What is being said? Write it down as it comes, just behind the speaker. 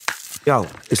Yo,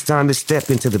 it's time to step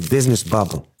into the business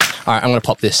bubble. All right, I'm going to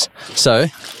pop this. So,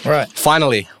 Right.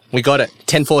 finally, we got it.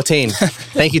 10:14.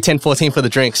 Thank you, 10:14, for the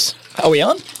drinks. Are we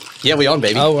on? Yeah, we on,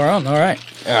 baby. Oh, we're on. All right.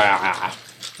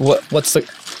 What's the...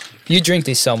 You drink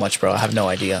these so much, bro. I have no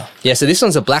idea. Yeah, so this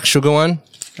one's a black sugar one.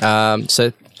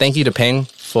 So thank you to Peng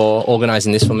for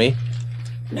organising this for me.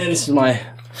 And this is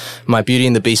my Beauty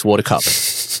and the Beast water cup.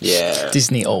 Yeah.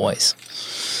 Disney always.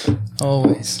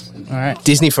 Always. All right.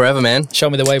 Disney forever, man. Show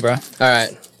me the way, bro. All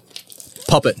right.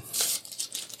 Pop it.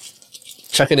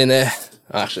 Chuck it in there.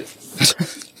 Oh, actually,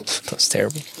 That's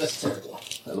terrible. that's terrible.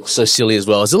 That looks so silly as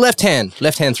well. It's a left hand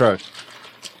throw.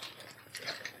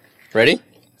 Ready?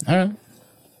 All right.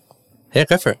 Yeah,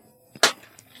 go for it.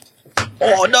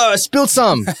 Oh, no, I spilled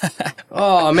some.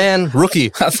 Oh, man,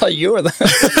 rookie. I thought you were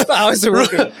the... I was the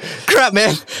rookie. Crap,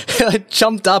 man. I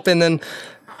jumped up and then...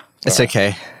 It's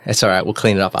okay. It's all right. We'll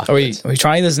clean it up after. Are we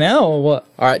trying this now or what?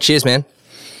 All right, cheers, man.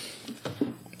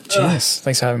 Cheers.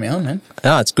 Thanks for having me on, man.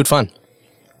 Oh, it's good fun.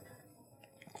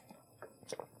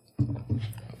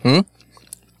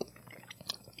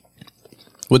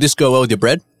 Would this go well with your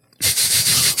bread?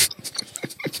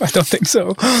 I don't think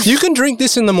so. You can drink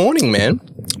this in the morning, man.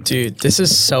 Dude, this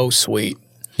is so sweet.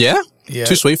 Yeah? Yeah.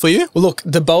 Too sweet for you? Well, look,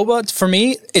 the boba, for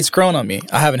me, it's grown on me.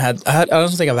 I don't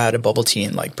think I've had a bubble tea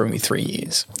in like probably 3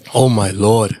 years. Oh, my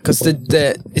Lord. Because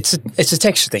it's a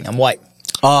texture thing. I'm white.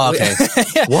 Oh, okay.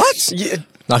 What? Yeah,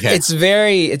 Okay. it's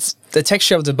the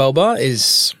texture of the boba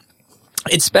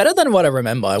it's better than what I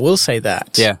remember. I will say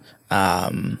that. Yeah.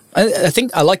 I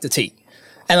think I like the tea.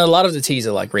 And a lot of the teas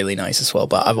are like really nice as well,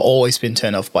 but I've always been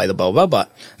turned off by the boba. But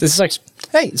this is like,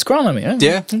 hey, it's grown on me.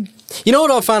 Yeah. You know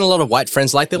what I find a lot of white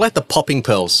friends like? They like the popping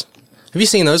pearls. Have you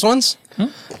seen those ones?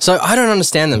 So I don't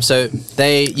understand them. So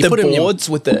you put them in your... boards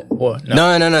with the... Or,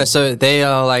 no. No. So they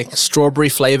are like strawberry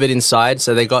flavored inside.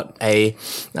 So they got a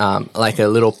like a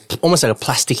little, almost like a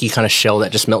plasticky kind of shell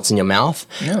that just melts in your mouth.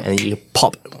 Yeah. And you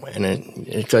pop and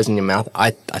it goes in your mouth.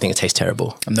 I think it tastes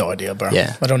terrible. I have no idea, bro.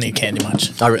 Yeah. I don't eat candy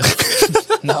much. I really...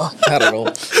 No, not at all.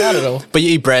 Not at all. But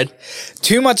you eat bread.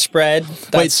 Too much bread.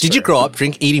 Wait, did you grow up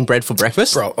eating bread for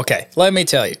breakfast? Bro, okay. Let me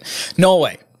tell you.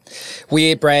 Norway,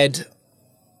 we eat bread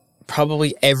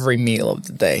probably every meal of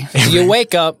the day. You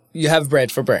wake up, you have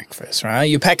bread for breakfast, right?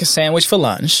 You pack a sandwich for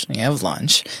lunch, you have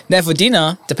lunch. Then for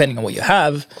dinner, depending on what you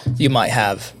have, you might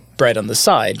have bread on the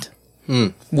side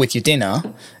with your dinner.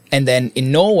 And then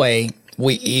in Norway,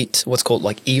 we eat what's called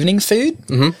like evening food.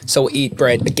 So we eat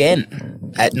bread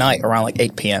again at night around like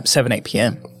 8 p.m.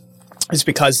 It's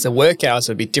because the work hours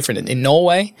are a bit different. In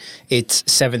Norway, it's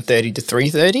 7:30 to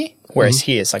 3:30, whereas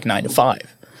here it's like 9 to 5.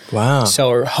 Wow. So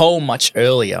we're home much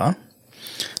earlier.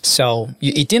 So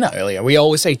you eat dinner earlier. We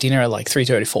always eat dinner at like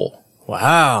 3:34.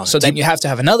 Wow. So then you have to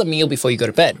have another meal before you go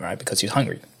to bed, right? Because you're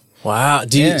hungry. Wow.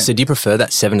 Do you prefer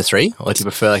that 7 to 3 or do you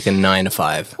prefer like a 9 to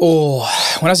 5? Oh,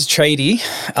 when I was a tradie,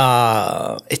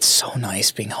 it's so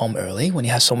nice being home early when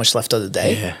you have so much left of the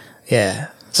day. Yeah. Yeah.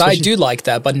 So I do like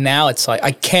that, but now it's like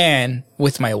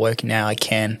with my work now, I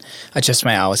can adjust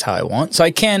my hours how I want. So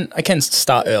I can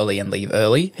start early and leave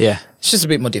early. Yeah. It's just a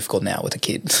bit more difficult now with a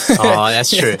kid. Oh,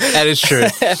 that's true. That is true.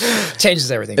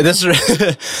 Changes everything. That's true.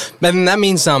 But then that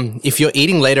means if you're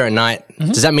eating later at night,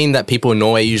 does that mean that people in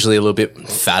Norway are usually a little bit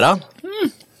fatter?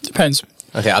 Depends.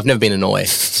 Okay, I've never been to Norway,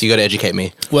 so you got to educate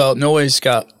me. Well, Norway's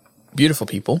got beautiful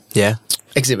people. Yeah.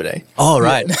 Exhibit A. Oh,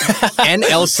 right. And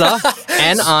Elsa,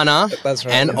 and Anna, That's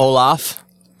right, and yeah. Olaf.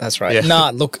 That's right. Yeah. Nah,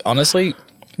 look, honestly,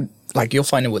 like you'll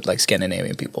find it with like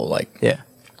Scandinavian people, like Yeah.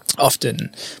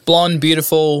 often blonde,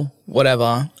 beautiful,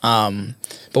 whatever.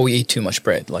 But we eat too much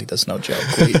bread. Like that's no joke.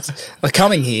 Like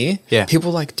coming here, Yeah. people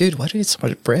are like, dude, why do you eat so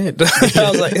much bread? I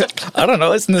was like, I don't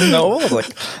know. Isn't this normal? I was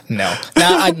like, no.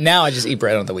 Now I just eat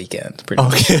bread on the weekend. Pretty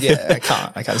much. Yeah, I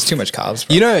can't. It's too much carbs.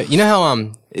 Bro. You know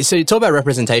how so you talk about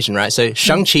representation, right? So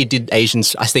Shang-Chi did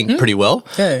Asians, I think, pretty well.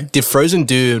 Yeah. Did Frozen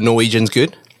do Norwegians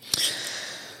good?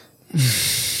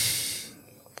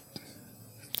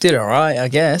 Did all right, I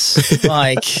guess.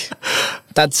 Like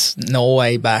that's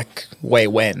Norway back way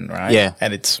when, right? Yeah.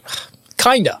 And it's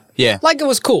kinda. Yeah. Like it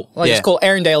was cool. Like Yeah. it's cool.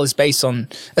 Arendelle is based on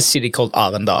a city called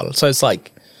Arendal. So it's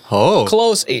like Oh.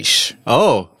 close-ish.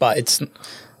 Oh. But it's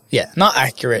not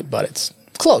accurate, but it's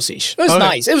close-ish. It was Okay.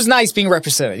 nice. It was nice being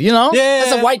represented, you know? Yeah.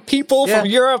 As a white people Yeah. from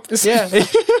Europe. Yeah.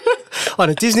 On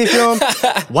a Disney film,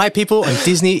 white people on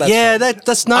Disney.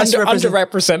 That's nice.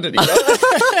 Underrepresented, you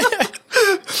know?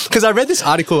 Because I read this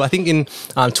article, I think in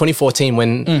 2014,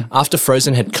 when after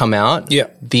Frozen had come out, Yeah.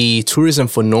 the tourism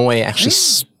for Norway actually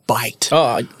bite.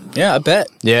 Oh, yeah, I bet.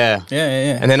 Yeah.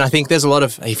 Yeah. And then I think there's a lot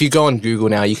of, if you go on Google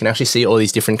now, you can actually see all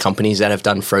these different companies that have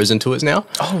done frozen tours now.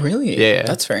 Oh, really? Yeah.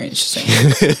 That's very interesting.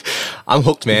 I'm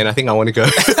hooked, man. I think I want to go.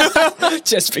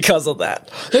 Just because of that.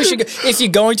 You should go, if you're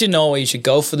going to Norway, you should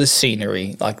go for the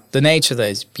scenery. Like, the nature there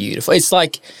is beautiful. It's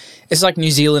like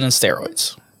New Zealand on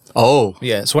steroids. Oh.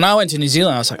 Yeah. So when I went to New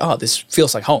Zealand, I was like, oh, this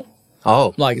feels like home.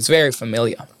 Oh. Like, it's very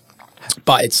familiar.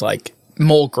 But it's like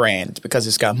more grand because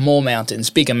it's got more mountains,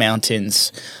 bigger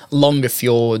mountains, longer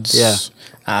fjords.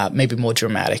 Yeah. Maybe more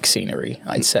dramatic scenery,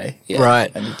 I'd say. Yeah.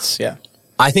 Right. And it's, yeah.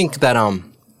 I think that,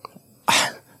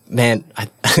 man, I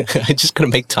just got to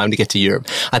make time to get to Europe.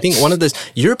 I think one of those,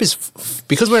 Europe is,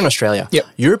 because we're in Australia, Yep.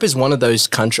 Europe is one of those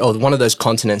countries, or one of those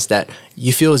continents that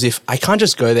you feel as if I can't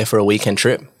just go there for a weekend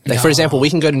trip. Like, for example, we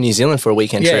can go to New Zealand for a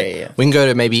weekend trip. Yeah. We can go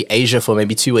to maybe Asia for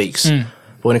maybe 2 weeks.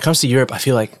 But when it comes to Europe, I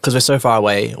feel like, because we're so far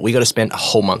away, we got to spend a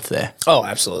whole month there. Oh,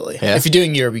 absolutely. Yeah? If you're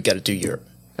doing Europe, you got to do Europe.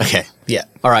 Okay. Yeah.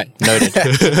 All right. Noted.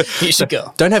 You should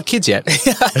go. Don't have kids yet.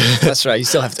 That's right. You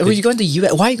still have to. Oh, you're going to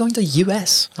US. Why are you going to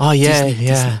US? Oh, yeah. Disney.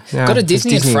 Yeah, Go to it's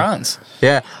Disney in France.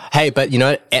 Yeah. Hey, but you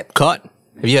know, Epcot.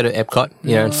 Have you heard of Epcot?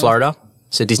 You know, in Florida.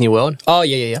 So Disney World. Oh,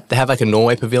 yeah. They have like a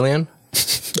Norway pavilion.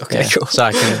 Okay, cool. So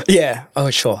I can, Yeah. Oh,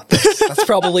 sure. That's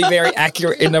probably very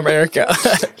accurate in America.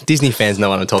 Disney fans know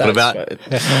what I'm talking about.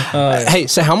 Right. Hey,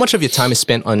 so how much of your time is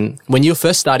spent on, when you were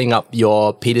first starting up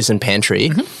your Pedersen pantry?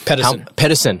 Pedersen.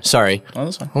 Pedersen, sorry. Oh,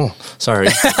 that's fine. Oh, sorry.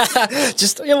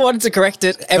 Just I wanted to correct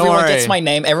it. Everyone gets my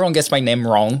name. Everyone gets my name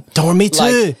wrong. Don't worry, me too.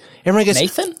 Like, Everyone gets...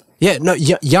 Nathan? Yeah, no,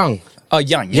 Young. Oh,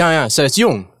 Young. Yeah. So it's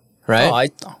Jung,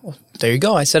 right? Oh, there you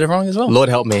go. I said it wrong as well. Lord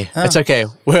help me. It's okay.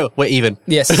 We're even.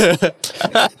 Yes.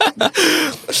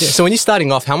 So when you're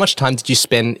starting off, how much time did you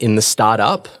spend in the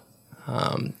startup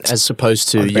as opposed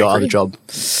to your other job?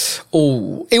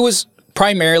 Oh, it was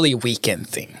primarily a weekend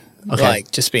thing. Okay. Like,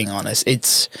 just being honest,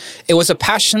 it was a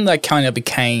passion that kind of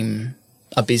became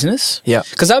a business. Yeah.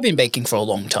 Because I've been baking for a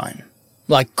long time.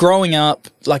 Like, growing up,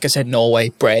 like I said, Norway,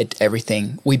 bread,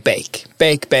 everything. We bake.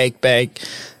 Bake.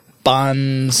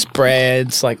 Buns,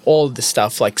 breads, like all of the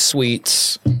stuff, like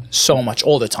sweets, so much,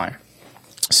 all the time.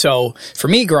 So for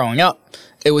me growing up,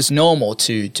 it was normal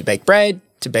to bake bread,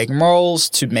 to bake rolls,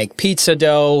 to make pizza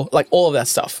dough, like all of that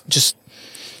stuff. Just,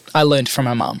 I learned from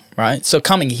my mom, right? So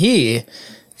coming here,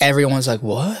 everyone's like,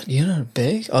 what? You know how to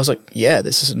bake? I was like, yeah,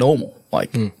 this is normal.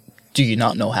 Like, do you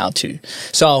not know how to?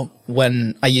 So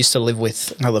when I used to live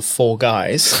with another 4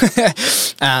 guys,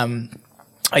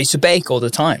 I used to bake all the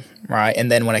time, right? And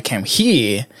then when I came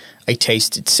here, I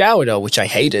tasted sourdough, which I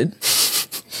hated.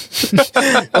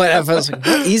 I was like,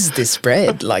 what is this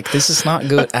bread? Like, this is not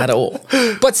good at all.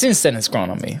 But since then, it's grown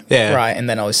on me. Yeah. Right. And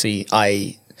then obviously,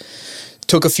 I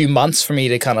took a few months for me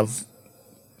to kind of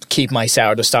keep my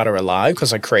sourdough starter alive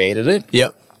because I created it.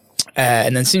 Yep.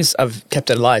 And then since I've kept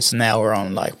it alive, so now we're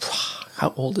on like,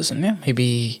 how old is it now?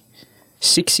 Maybe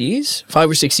 6 years? 5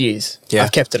 or 6 years. Yeah.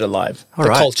 I've kept it alive. All the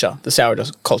right. culture, the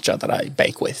sourdough culture that I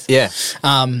bake with. Yeah.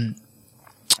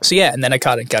 So yeah, and then I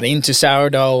kind of got into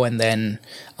sourdough, and then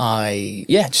I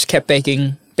just kept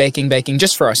baking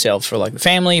just for ourselves, for like the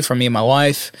family, for me and my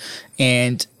wife,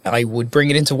 and I would bring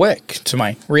it into work, to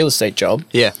my real estate job.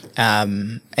 Yeah.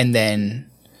 And then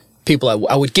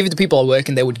I would give it to people at work,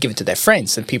 and they would give it to their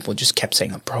friends, and people just kept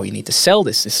saying, oh, bro, you need to sell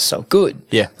this. This is so good.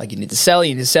 Yeah. Like, you need to sell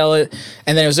it.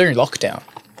 And then it was during lockdown.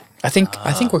 I think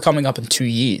we're coming up in 2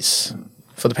 years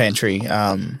for the pantry.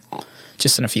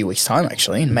 Just in a few weeks' time,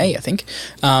 actually, in May, I think.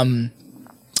 And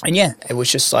yeah, it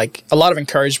was just like a lot of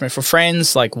encouragement for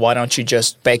friends. Like, why don't you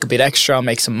just bake a bit extra,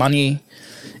 make some money?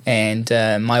 And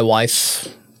my wife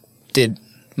did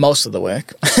most of the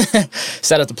work.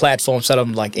 Set up the platform, set up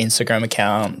like Instagram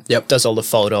account. Yep. Does all the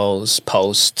photos,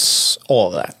 posts, all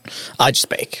of that. I just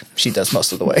bake. She does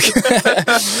most of the work.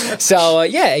 So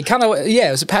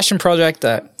it was a passion project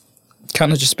that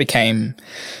kind of just became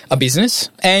a business.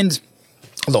 And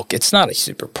look, it's not a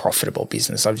super profitable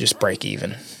business. I just break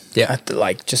even. Yeah.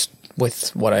 Just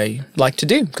with what I like to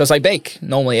do, because I bake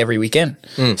normally every weekend.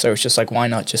 So it's just like, why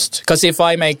not just, because if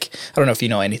I don't know if you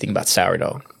know anything about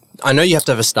sourdough. I know you have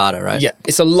to have a starter, right? Yeah,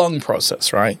 it's a long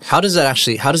process, right? How does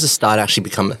a starter actually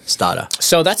become a starter?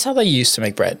 So that's how they used to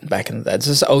make bread back in the day. This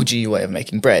is the OG way of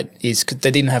making bread, is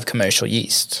they didn't have commercial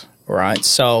yeast, right?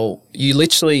 So you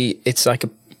literally, it's like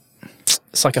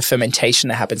a fermentation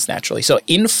that happens naturally. So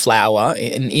in flour,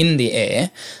 in the air,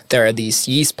 there are these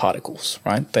yeast particles,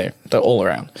 right? They're all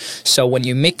around. So when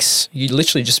you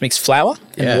literally just mix flour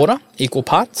and water, equal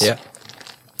parts. Yeah.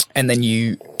 And then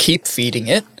you keep feeding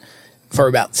it for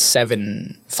about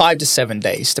 5 to 7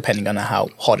 days, depending on how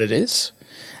hot it is.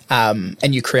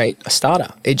 and you create a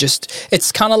starter.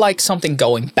 It's kind of like something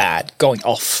going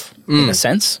off in a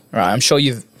sense, right? I'm sure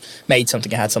you've made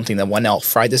something and had something that went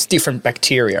off, right? There's different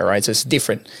bacteria, right? So it's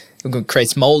different. It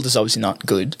creates mold is obviously not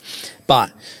good,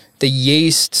 but the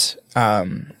yeast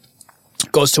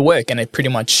goes to work, and it pretty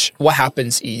much, what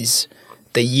happens is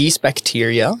the yeast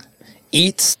bacteria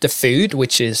eats the food,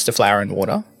 which is the flour and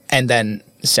water, and then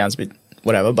it sounds a bit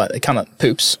whatever, but it kind of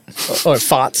poops or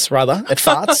farts rather. It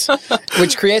farts,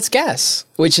 which creates gas,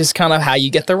 which is kind of how you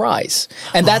get the rice.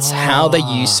 And that's how they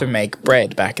used to make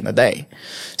bread back in the day.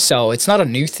 So it's not a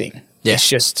new thing. Yeah. It's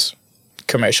just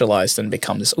commercialized and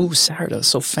become this, ooh, sourdough,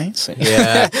 so fancy.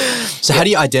 Yeah. So how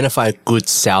do you identify a good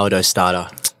sourdough starter?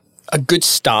 A good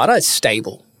starter is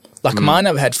stable. Like mine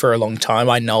I've had for a long time.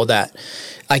 I know that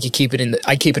I keep it in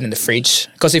the fridge,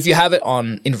 because if you have it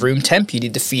in room temp, you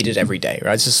need to feed it every day,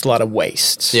 right? It's just a lot of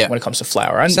waste when it comes to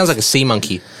flour. And Sounds like a sea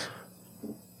monkey.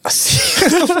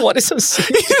 what is a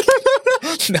sea?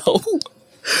 No.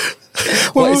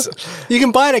 Well, you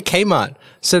can buy it at Kmart.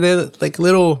 So they're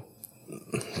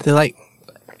like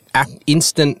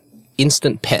instant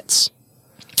pets.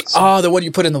 Oh, the one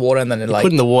you put in the water and then it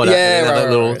Put in the water. Yeah, and they have that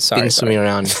little Sorry. thing swimming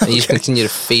around. And you just continue to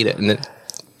feed it, and then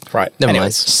Right. never mind.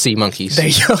 Anyways. Sea monkeys. There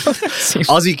you go.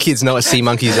 Aussie kids know what sea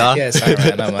monkeys are. Yes, sorry,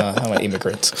 man. I'm an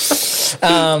immigrant.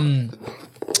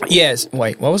 Yes.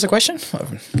 Wait, what was the question?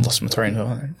 I've lost my train of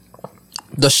thought.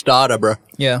 The starter, bro.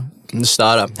 Yeah. The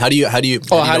starter. How do you know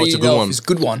it's a good one? If it's a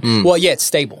good one? Well, yeah, it's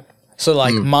stable. So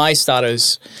like my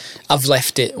starters, I've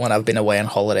left it when I've been away on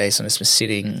holidays and it's been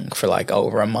sitting for like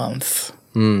over a month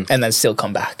and then still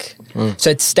come back. So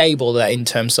it's stable that in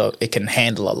terms of it can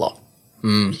handle a lot.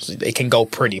 It can go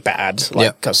pretty bad.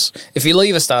 Because if you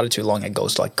leave a starter too long, it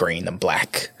goes like green and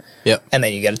black. Yep. And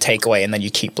then you get a takeaway and then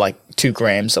you keep like 2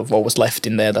 grams of what was left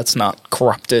in there that's not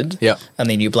corrupted. Yep. And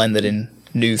then you blend it in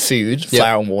new food,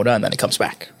 flour and water, and then it comes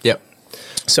back. Yep.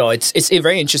 So it's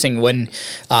very interesting when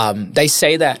they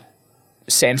say that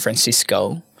San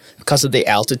Francisco, because of the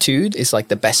altitude, is like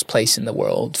the best place in the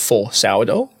world for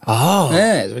sourdough. Oh.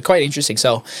 Yeah, it's quite interesting.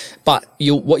 So, but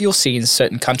what you'll see in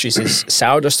certain countries is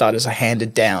sourdough starters are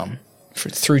handed down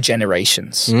through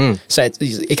generations. So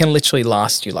it can literally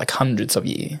last you like hundreds of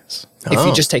years if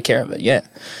you just take care of it. Yeah,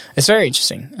 it's very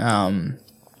interesting.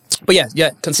 But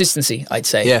yeah, consistency, I'd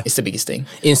say, is the biggest thing.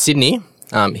 In Sydney,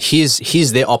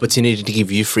 here's their opportunity to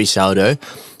give you free sourdough.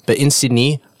 But in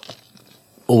Sydney,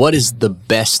 what is the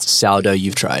best sourdough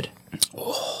you've tried?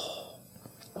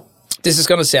 This is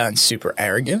going to sound super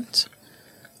arrogant,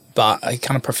 but I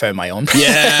kind of prefer my own.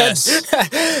 Yes.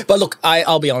 But look,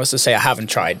 I'll be honest to say I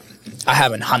haven't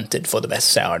hunted for the best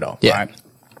sourdough, right?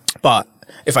 But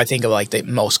if I think of like the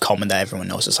most common that everyone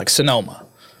knows, it's like Sonoma.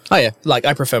 Oh, yeah. Like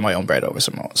I prefer my own bread over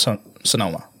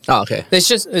Sonoma. Oh, okay.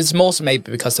 It's more so maybe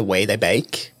because the way they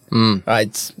bake.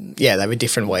 Right? They have a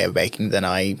different way of baking than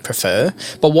I prefer.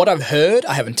 But what I've heard,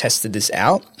 I haven't tested this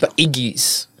out, but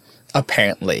Iggy's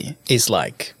apparently is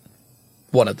like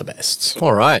one of the best.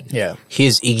 All right. Yeah.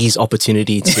 Here's Iggy's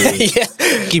opportunity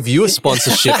to give you a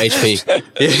sponsorship, HP.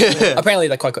 Yeah. Apparently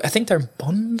they're quite good. I think they're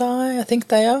Bondi, I think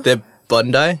they are. They're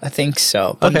Bondi? I think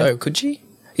so. Bondi or Coogee?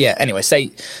 Yeah, anyways,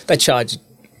 they charge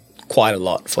quite a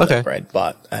lot for their bread,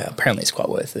 but apparently it's quite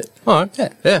worth it. All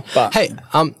right. Yeah. But, hey,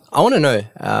 I want to know,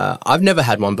 I've never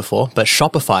had one before, but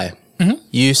Shopify.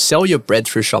 You sell your bread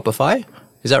through Shopify?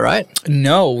 Is that right?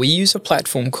 No, we use a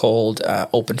platform called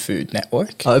Open Food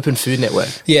Network. Open Food Network.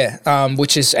 Yeah,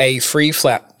 which is a free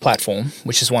platform,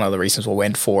 which is one of the reasons we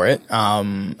went for it.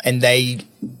 And they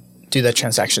do their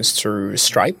transactions through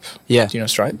Stripe. Yeah. Do you know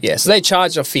Stripe? Yeah. So they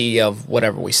charge a fee of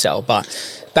whatever we sell. But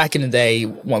back in the day,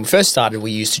 when we first started,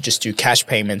 we used to just do cash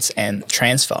payments and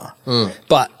transfer.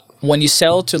 But when you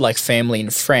sell to like family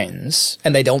and friends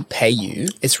and they don't pay you,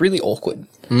 it's really awkward.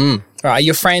 Right,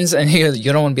 your friends, and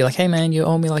you don't want to be like, hey man, you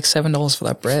owe me like $7 for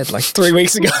that bread like 3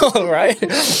 weeks ago, right?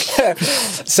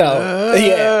 So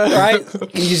yeah, right.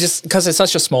 You just, because it's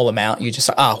such a small amount, you just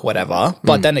like, whatever.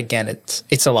 But then again,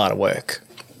 it's a lot of work.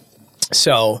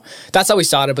 So that's how we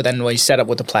started. But then we set up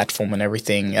with the platform and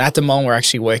everything. And at the moment, we're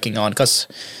actually working on, because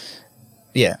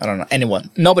I don't know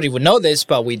nobody would know this,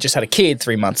 but we just had a kid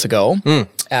 3 months ago.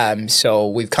 So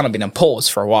we've kind of been on pause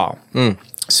for a while.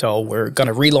 So we're going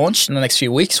to relaunch in the next few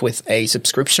weeks with a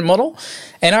subscription model.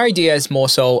 And our idea is more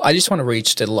so, I just want to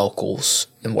reach the locals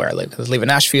in where I live. I live in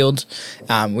Ashfield.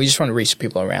 We just want to reach the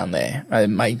people around there.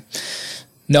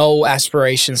 No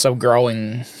aspirations of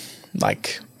growing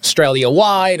like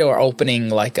Australia-wide or opening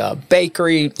like a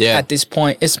bakery at this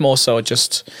point. It's more so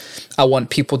just I want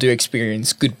people to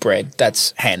experience good bread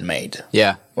that's handmade.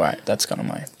 Yeah. Right. That's kind of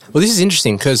my... Well, this is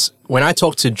interesting because when I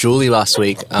talked to Julie last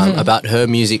week about her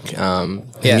music,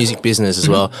 music business as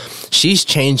well, she's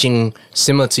changing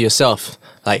similar to yourself.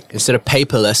 Like instead of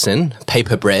paper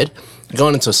bread,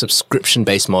 going into a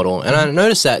subscription-based model. And I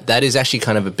noticed that is actually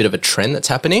kind of a bit of a trend that's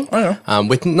happening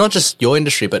with not just your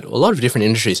industry, but a lot of different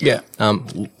industries. Yeah.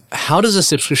 How does a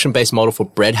subscription-based model for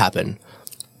bread happen?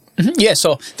 Yeah,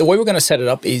 so the way we're going to set it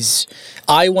up is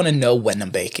I want to know when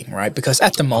I'm baking, right? Because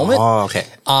at the moment,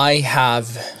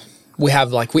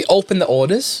 we open the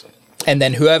orders and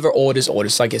then whoever orders,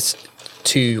 like it's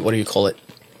to, what do you call it?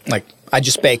 Like I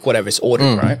just bake whatever's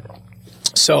ordered, right?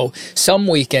 So some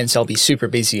weekends I'll be super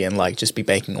busy and like just be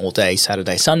baking all day,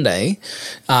 Saturday, Sunday.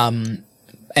 And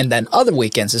then other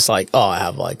weekends it's like, I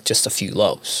have like just a few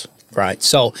loaves, right?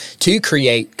 So to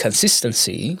create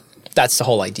consistency, that's the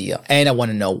whole idea. And I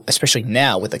want to know, especially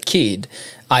now with a kid,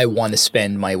 I want to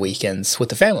spend my weekends with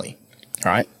the family,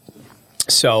 right?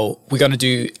 So we're going to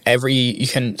do you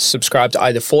can subscribe to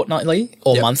either fortnightly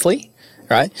or monthly,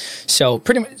 right? So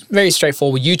pretty much very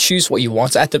straightforward. You choose what you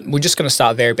want. We're just going to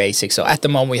start very basic. So at the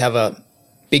moment we have a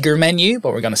bigger menu,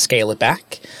 but we're going to scale it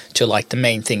back to like the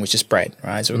main thing, which is bread,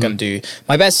 right? So we're going to do,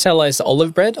 my best seller is the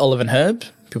olive bread, olive and herb.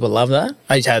 People love that.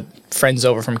 I had friends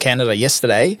over from Canada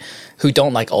yesterday who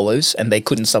don't like olives and they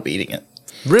couldn't stop eating it.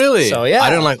 Really? So yeah. I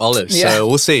don't like olives, so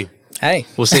we'll see. Hey.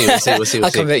 We'll see. I'll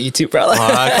convert you too, brother. All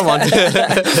right, come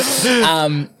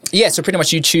on. So pretty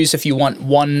much you choose if you want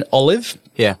one olive.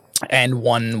 Yeah.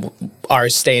 And our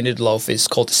standard loaf is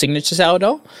called the signature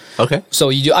sourdough. Okay. So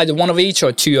you do either one of each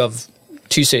or two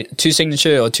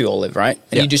signature or two olive, right?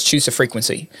 And you just choose the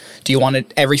frequency. Do you want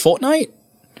it every fortnight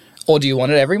or do you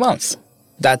want it every month?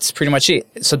 That's pretty much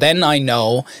it. So then I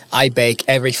know I bake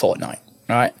every fortnight,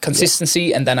 right?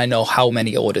 Consistency, and then I know how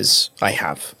many orders I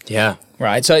have. Yeah.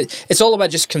 Right? So it's all about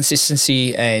just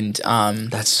consistency and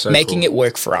that's so making cool. it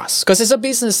work for us. Because it's a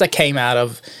business that came out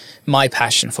of my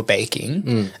passion for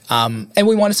baking. And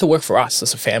we want it to work for us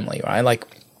as a family, right? Like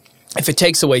if it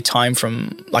takes away time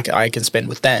from like I can spend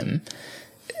with them,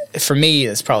 for me,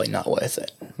 it's probably not worth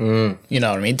it. You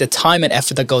know what I mean? The time and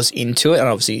effort that goes into it, and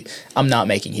obviously I'm not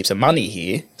making heaps of money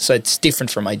here, so it's different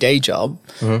from my day job.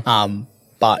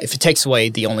 But if it takes away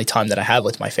the only time that I have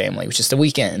with my family, which is the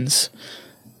weekends,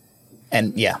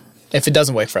 and if it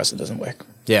doesn't work for us, it doesn't work.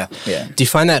 Yeah. Yeah. Do you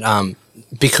find that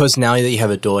because now that you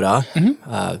have a daughter,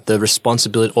 the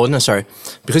responsibility,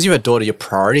 because you have a daughter, your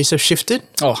priorities have shifted?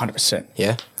 Oh, 100%.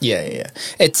 Yeah? Yeah.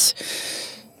 It's...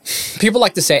 People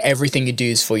like to say everything you do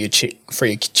is for your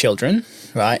children,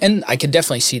 right? And I can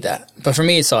definitely see that. But for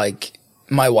me, it's like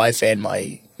my wife and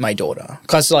my daughter.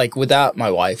 Because like without my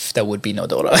wife, there would be no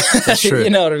daughter. That's true. You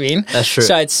know what I mean? That's true.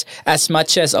 So it's as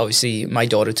much as obviously my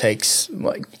daughter takes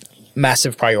like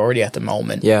massive priority at the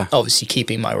moment. Yeah. Obviously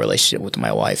keeping my relationship with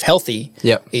my wife healthy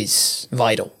is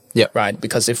vital. Yeah. Right?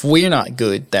 Because if we're not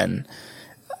good, then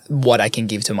what I can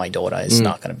give to my daughter is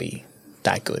not going to be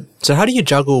that good. So how do you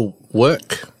juggle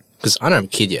work? Because I don't have a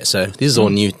kid yet, so this is all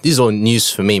new. This is all news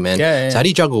for me, man. Yeah. So how do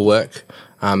you juggle work,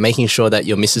 making sure that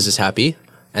your missus is happy,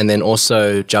 and then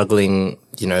also juggling,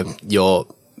 your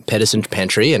Pedersen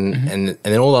pantry and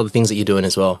then all the other things that you're doing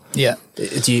as well? Yeah.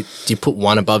 Do you put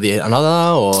one above the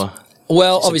another, or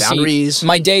well, obviously, boundaries?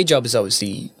 My day job is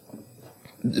obviously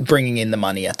bringing in the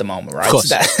money at the moment, right? Of course.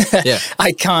 So Yeah.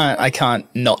 I can't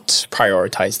not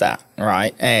prioritize that,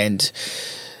 right? And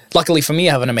luckily for me,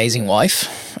 I have an amazing wife,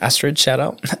 Astrid, shout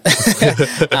out,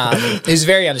 who's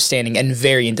very understanding and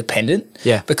very independent.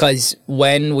 Yeah. Because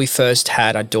when we first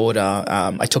had our daughter,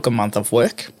 I took a month off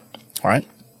work, right,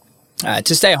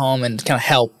 to stay home and kind of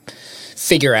help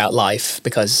figure out life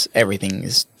because everything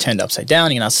is turned upside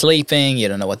down. You're not sleeping. You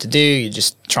don't know what to do. You're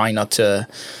just trying not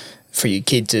for your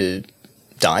kid to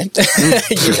die.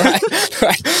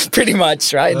 right, pretty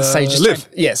much, right? So you just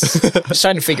just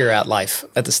trying to figure out life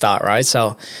at the start, right?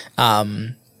 So,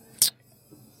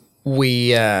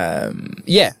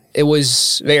 it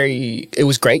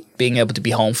was great being able to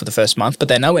be home for the first month, but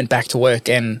then I went back to work,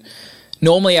 and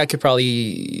normally I could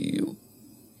probably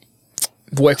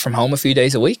work from home a few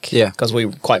days a week, because we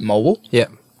were quite mobile,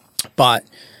 but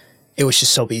it was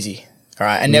just so busy, all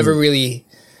right? I never really.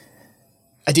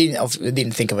 I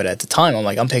didn't think of it at the time. I'm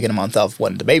like, I'm taking a month off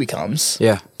when the baby comes.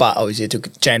 Yeah. But obviously I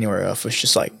took January off, which was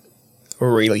just like a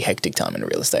really hectic time in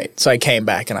real estate. So I came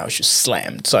back and I was just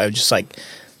slammed. So I was just like,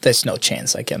 there's no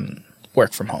chance I can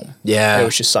work from home. Yeah. It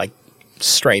was just like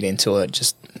straight into it,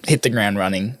 just hit the ground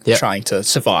running, trying to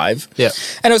survive. Yeah.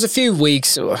 And it was a few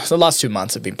weeks, the last 2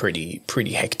 months have been pretty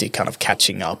hectic, kind of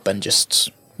catching up and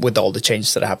just with all the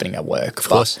changes that are happening at work. Of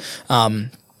course.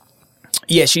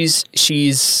 Yeah,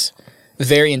 she's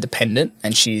very independent,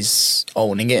 and she's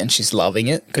owning it and she's loving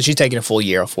it because she's taking a full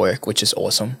year off work, which is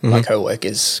awesome. Like, her work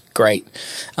is great.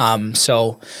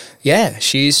 So yeah,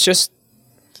 she's just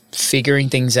figuring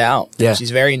things out. Yeah.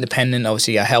 She's very independent.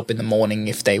 Obviously, I help in the morning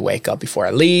if they wake up before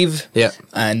I leave. Yeah.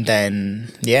 And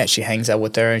then, she hangs out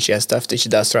with her and she has stuff that she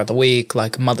does throughout the week,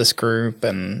 like mother's group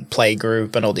and play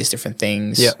group and all these different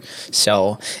things. Yeah.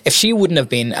 So if she wouldn't have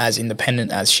been as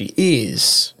independent as she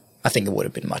is, I think it would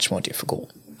have been much more difficult.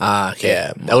 Okay.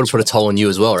 Yeah. That would have put a toll on you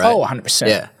as well, right? Oh, 100%.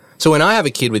 Yeah. So when I have a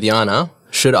kid with Yana,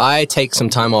 should I take some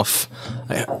time off?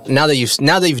 Now that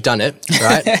you've done it,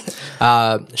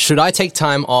 right? Should I take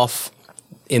time off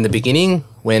in the beginning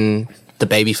when the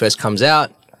baby first comes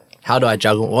out? How do I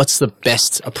juggle? What's the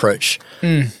best approach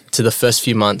to the first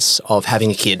few months of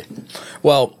having a kid?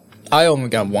 Well, I only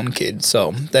got one kid,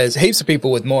 so there's heaps of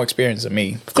people with more experience than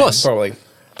me. Of course. Probably.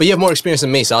 But you have more experience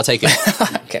than me, so I'll take it.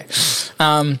 Okay.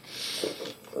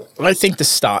 I think the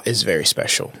start is very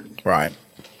special, right?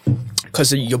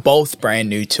 Because you're both brand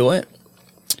new to it.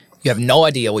 You have no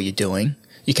idea what you're doing.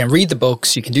 You can read the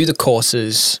books, you can do the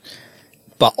courses,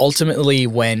 but ultimately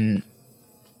when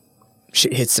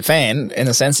shit hits the fan, in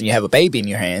a sense, and you have a baby in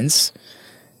your hands,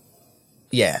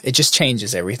 it just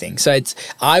changes everything. So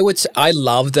I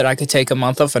love that I could take a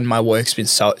month off, and my work's been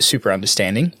so super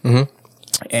understanding.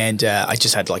 And I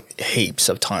just had like heaps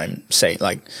of time,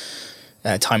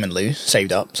 time in lieu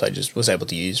saved up, so I just was able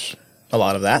to use a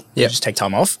lot of that. Just take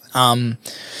time off.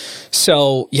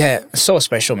 So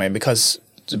special, man, because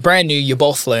it's brand new. You're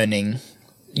both learning.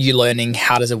 You're learning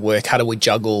how does it work? How do we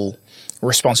juggle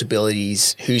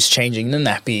responsibilities? Who's changing the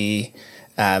nappy?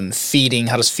 Feeding.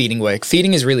 How does feeding work?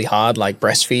 Feeding is really hard, like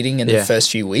breastfeeding in the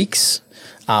first few weeks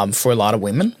for a lot of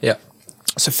women. Yeah.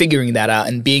 So figuring that out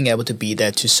and being able to be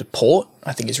there to support,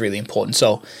 I think, is really important.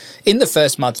 So in the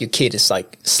first month, your kid is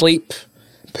like sleep,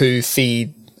 poo,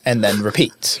 feed, and then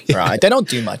repeat, right? They don't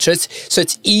do much. So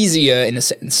it's easier in a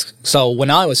sense. So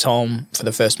when I was home for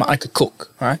the first month, I could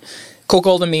cook, right? Cook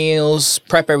all the meals,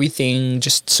 prep everything,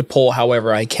 just support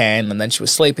however I can. And then she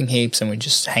was sleeping heaps and we're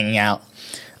just hanging out,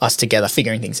 us together,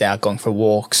 figuring things out, going for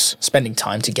walks, spending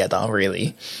time together,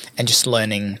 really, and just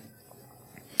learning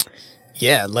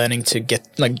to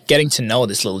getting to know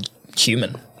this little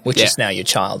human, which is now your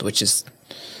child, which is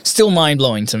still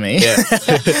mind-blowing to me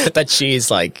that she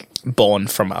is like born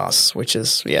from us, which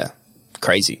is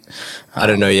crazy. I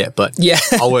don't know yet, but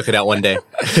I'll work it out one day.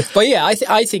 But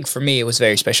I think for me it was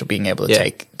very special being able to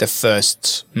take the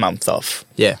first month off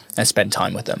and spend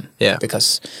time with them,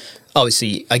 because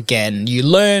obviously, again, you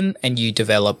learn and you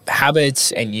develop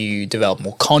habits and you develop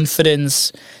more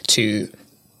confidence to,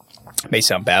 may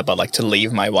sound bad, but like to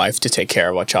leave my wife to take care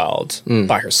of our child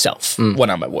by herself when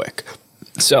I'm at work.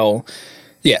 So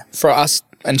for us,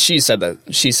 and she said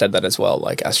that as well,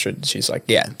 like Astrid, she's like,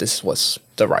 this was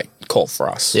the right call for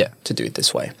us to do it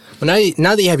this way. Well,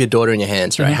 now that you have your daughter in your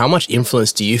hands, right, how much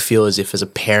influence do you feel as a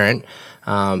parent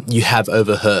you have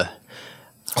over her?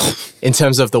 In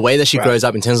terms of the way that she grows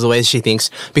up, in terms of the way that she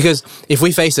thinks? Because if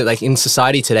we face it, like in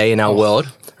society today, in our world,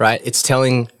 right, it's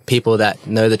telling people that,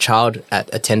 no, the child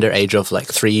at a tender age of like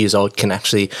 3 years old can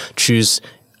actually choose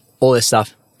all this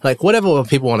stuff. Like whatever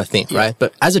people want to think, right?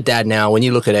 But as a dad now, when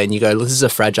you look at it and you go, look, this is a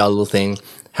fragile little thing,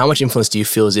 how much influence do you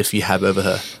feel as if you have over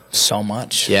her? So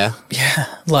much. Yeah? Yeah.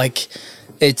 Like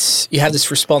you have this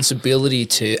responsibility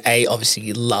to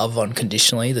obviously love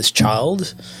unconditionally this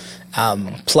child,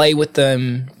 play with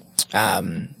them,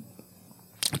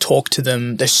 talk to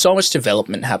them. There's so much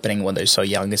development happening when they're so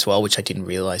young as well, which I didn't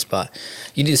realize, but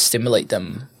you need to stimulate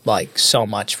them like so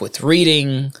much with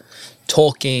reading,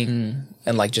 talking,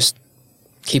 and like just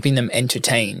keeping them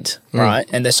entertained, right?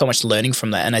 And there's so much learning from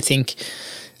that. And I think,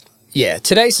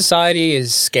 today's society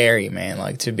is scary, man,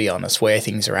 like to be honest, where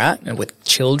things are at, and with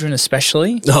children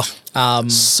especially.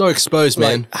 So exposed,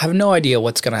 man. I have no idea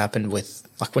what's going to happen with,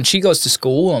 like when she goes to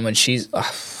school and when she's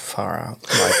far out.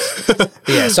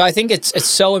 Like, so I think it's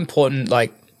so important,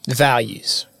 like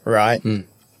values, right?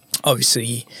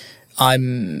 Obviously,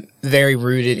 I'm very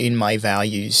rooted in my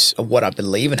values of what I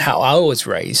believe and how I was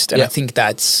raised. And I think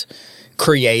that's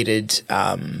created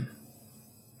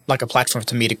like a platform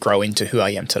for me to grow into who I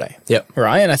am today.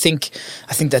 Right. And I think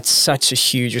that's such a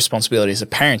huge responsibility as a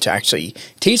parent to actually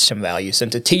teach them values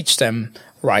and to teach them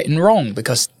right and wrong,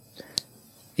 because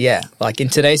like in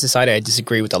today's society, I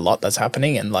disagree with a lot that's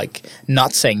happening, and like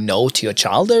not saying no to your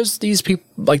child. There's these people,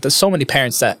 like there's so many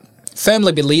parents that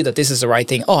firmly believe that this is the right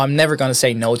thing. Oh, I'm never going to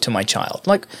say no to my child.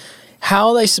 Like, how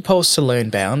are they supposed to learn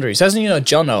boundaries? As you know,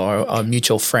 Jono, our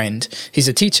mutual friend, he's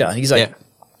a teacher. He's like,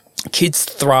 kids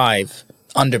thrive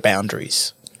under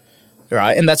boundaries,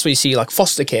 right? And that's where you see like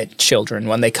foster care children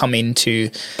when they come into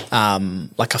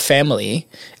like a family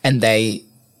and they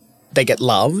get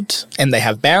loved and they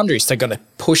have boundaries. They're going to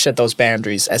push at those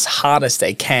boundaries as hard as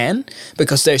they can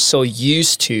because they're so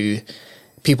used to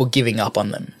people giving up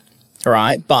on them,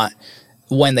 right? But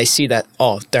when they see that,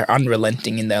 oh, they're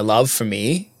unrelenting in their love for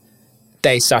me,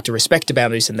 they start to respect the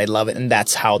boundaries and they love it, and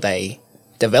that's how they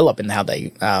develop and how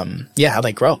they how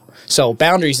they grow. So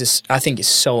boundaries I think is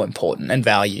so important, and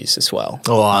values as well.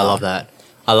 Oh, I love that.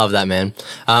 I love that, man.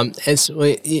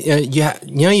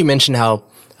 You mentioned how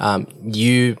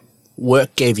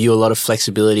work gave you a lot of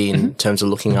flexibility in terms of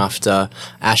looking after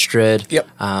Astrid. Yep.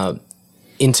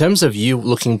 In terms of you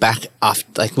looking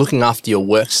after your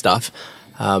work stuff,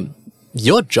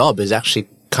 your job is actually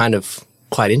kind of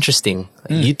quite interesting.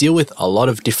 You deal with a lot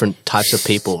of different types of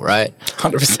people, right?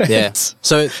 100%. Yeah.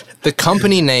 So the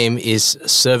company name is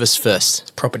Service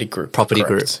First. Property Group. Property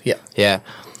Group. Yeah. Yeah.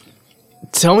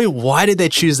 Tell me, why did they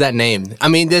choose that name? I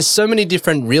mean, there's so many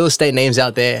different real estate names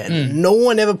out there, and no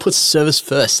one ever puts Service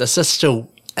First. That's such a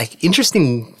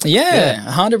interesting. Yeah,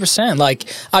 100%.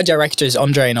 Like our directors,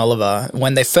 Andre and Oliver,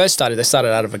 when they first started, they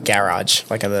started out of a garage,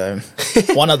 like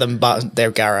one of them bought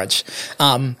their garage,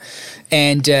 and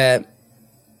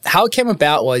how it came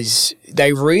about was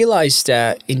they realized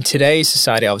that in today's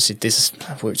society, obviously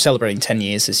we're celebrating 10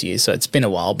 years this year, so it's been a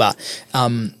while, but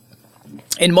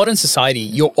in modern society,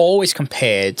 you're always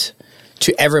compared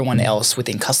to everyone else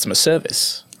within customer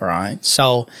service, right?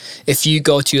 So if you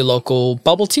go to your local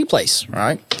bubble tea place,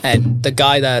 right, and the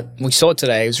guy that we saw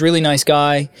today was a really nice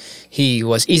guy, he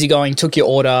was easygoing, took your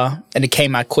order, and it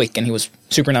came out quick, and he was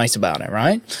super nice about it,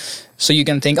 right? So you're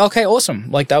going to think, okay, awesome.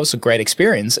 Like, that was a great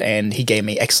experience, and he gave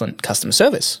me excellent customer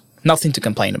service. Nothing to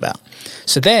complain about.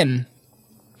 So then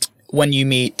when you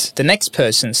meet the next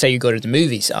person, say you go to the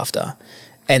movies after,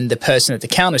 and the person at the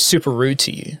counter is super rude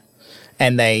to you,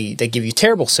 and they give you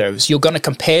terrible service, you're going to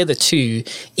compare the two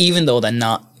even though they're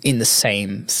not in the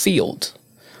same field,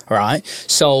 right?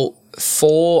 So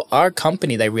for our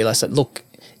company, they realized that, look,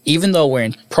 even though we're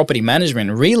in property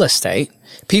management and real estate,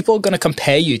 people are going to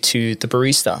compare you to the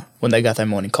barista when they got their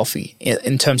morning coffee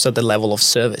in terms of the level of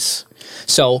service.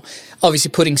 So obviously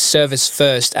putting Service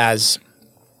First as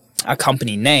a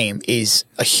company name is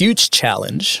a huge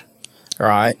challenge,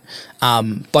 right?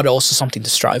 But also something to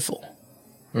strive for.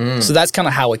 So that's kind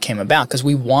of how it came about, because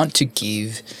we want to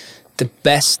give the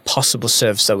best possible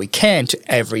service that we can to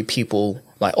every people,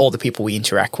 like all the people we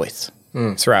interact with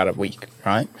throughout a week,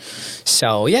 right?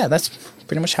 So yeah, that's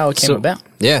pretty much how it came about.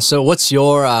 Yeah. So what's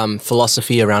your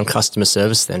philosophy around customer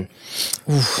service then?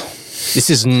 This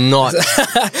is not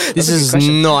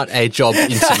not a job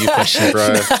interview question,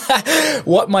 bro.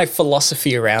 What my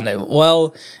philosophy around it?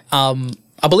 Well,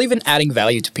 I believe in adding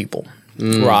value to people,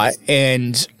 right?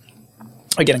 And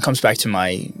again, it comes back to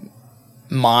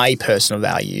my personal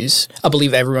values. I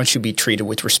believe everyone should be treated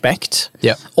with respect.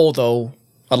 Yeah. Although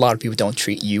a lot of people don't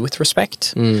treat you with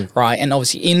respect, right? And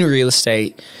obviously in real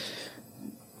estate,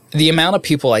 the amount of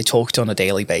people I talk to on a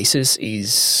daily basis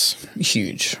is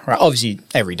huge, right? Obviously,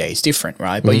 every day is different,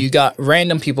 right? But you got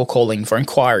random people calling for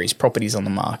inquiries, properties on the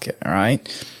market, right?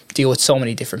 Deal with so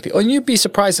many different people. And you'd be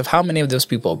surprised of how many of those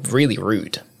people are really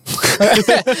rude.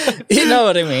 You know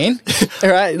what I mean?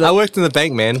 Right? Like, I worked in the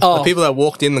bank, man. The people that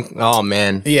walked in,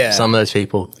 man. Yeah. Some of those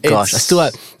people. Gosh, I still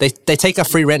have, they take a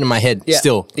free rent in my head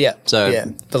still. Yeah. So, yeah.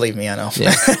 Believe me, I know.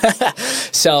 Yeah.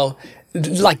 So,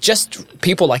 like, just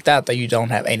people like that you don't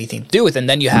have anything to do with. And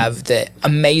then you have the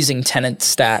amazing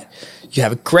tenants that you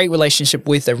have a great relationship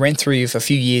with. They rent through you for a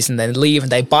few years and then leave,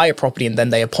 and they buy a property and then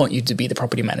they appoint you to be the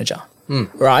property manager.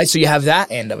 Right? So you have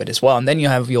that end of it as well. And then you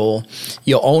have your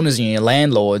owners and your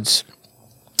landlords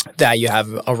that you have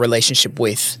a relationship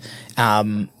with.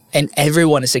 And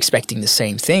everyone is expecting the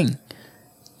same thing.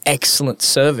 Excellent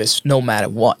service no matter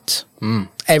what.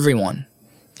 Everyone.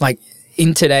 Like,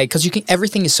 in today, because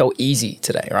everything is so easy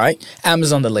today, right?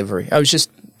 Amazon delivery. I was just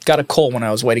got a call when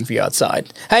I was waiting for you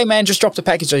outside. Hey man, just dropped a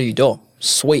package at your door.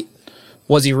 Sweet.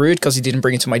 Was he rude because he didn't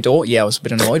bring it to my door? Yeah, I was a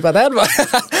bit annoyed by that,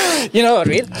 but you know what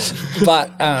I mean? But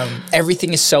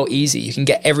everything is so easy. You can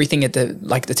get everything at the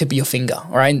tip of your finger,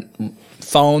 right?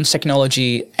 Phones,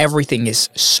 technology, everything is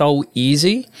so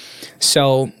easy.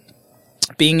 So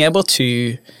being able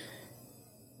to,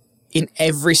 in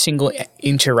every single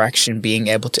interaction, being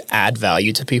able to add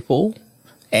value to people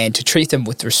and to treat them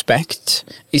with respect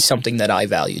is something that I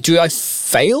value. Do I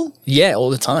fail? Yeah, all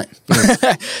the time.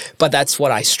 But that's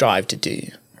what I strive to do,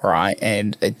 right?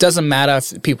 And it doesn't matter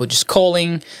if people are just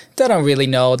calling, they don't really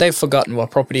know, they've forgotten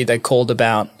what property they called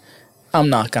about. I'm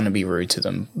not going to be rude to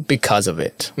them because of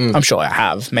it. I'm sure I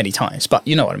have many times, but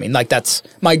you know what I mean? Like, that's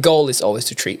my goal is always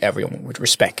to treat everyone with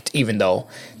respect, even though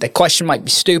their question might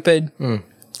be stupid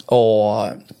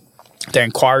or their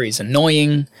inquiry is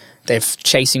annoying. They're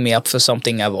chasing me up for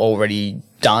something I've already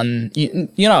done. You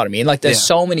know what I mean? Like, there's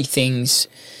so many things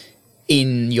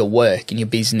in your work, in your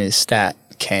business that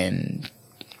can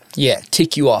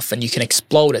tick you off and you can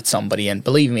explode at somebody, and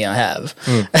believe me, I have.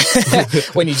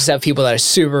 When you just have people that are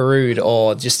super rude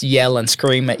or just yell and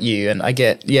scream at you, and we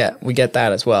get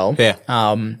that as well. Yeah.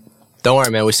 Don't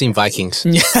worry, man. We've seen Vikings.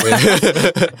 Oh,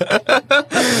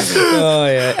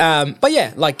 yeah. But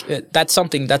yeah, like that's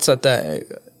something that's at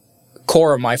the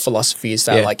core of my philosophy is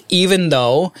that like, even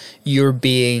though you're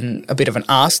being a bit of an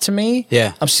ass to me,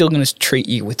 I'm still going to treat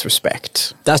you with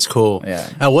respect. That's cool. Yeah.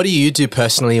 Now, what do you do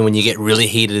personally when you get really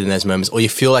heated in those moments, or you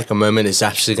feel like a moment is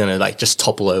actually going to like just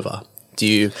topple over? Do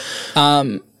you?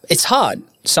 It's hard.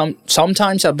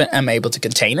 Sometimes I'm able to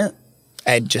contain it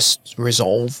and just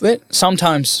resolve it.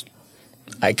 Sometimes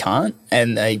I can't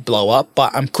and I blow up,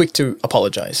 but I'm quick to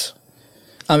apologize.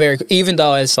 Even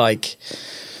though it's like,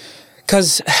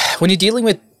 because when you're dealing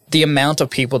with the amount of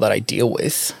people that I deal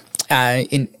with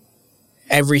in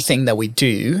everything that we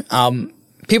do,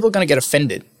 people are going to get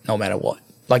offended no matter what.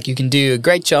 Like, you can do a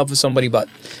great job for somebody, but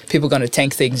people are going to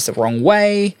take things the wrong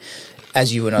way.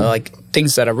 As you know, like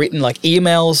things that are written, like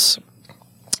emails,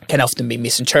 can often be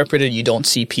misinterpreted. You can't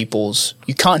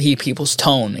hear people's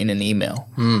tone in an email.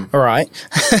 All right?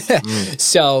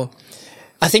 So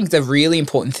I think the really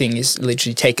important thing is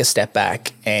literally take a step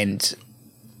back and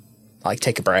like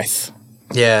take a breath.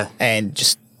 Yeah. And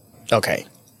just, okay.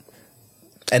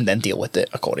 And then deal with it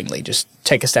accordingly. Just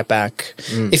take a step back.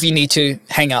 If you need to,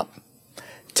 hang up,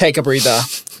 take a breather,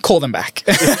 call them back.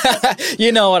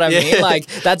 You know what I mean? Like,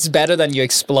 that's better than you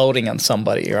exploding on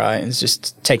somebody, right? It's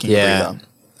just taking a breather.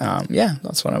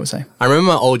 That's what I would say. I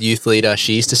remember my old youth leader,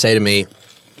 she used to say to me,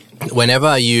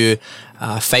 whenever you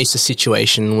face a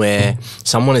situation where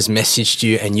someone has messaged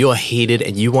you and you're heated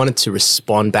and you wanted to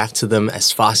respond back to them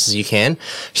as fast as you can,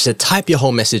 she said, type your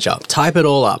whole message up, type it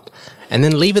all up, and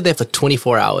then leave it there for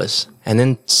 24 hours and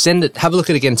then send it, have a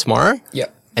look at it again tomorrow. Yeah.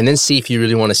 And then see if you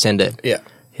really want to send it. Yeah.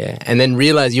 Yeah. And then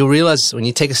you'll realize when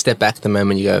you take a step back at the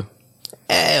moment, you go,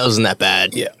 it wasn't that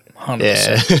bad. Yeah.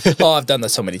 100%. Yeah. Oh, I've done that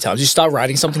so many times. You start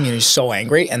writing something and you're so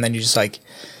angry, and then you're just like,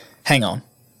 hang on.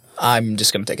 I'm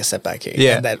just going to take a step back here.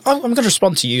 Yeah. And then I'm going to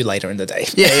respond to you later in the day.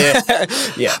 Yeah.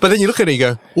 Yeah. But then you look at it and you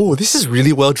go, oh, this is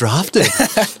really well drafted.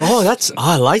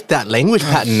 I like that language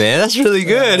pattern there. That's really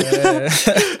good.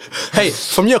 Hey,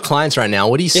 from your clients right now,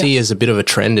 what do you see as a bit of a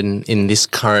trend in this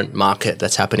current market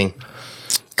that's happening?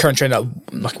 Current trend,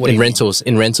 like what in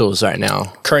rentals right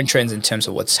now. Current trends in terms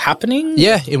of what's happening?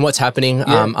 Yeah, in what's happening.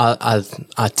 Yeah.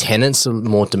 Are tenants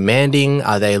more demanding?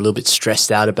 Are they a little bit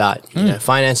stressed out about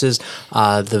finances?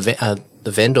 The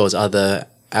vendors, are the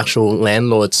actual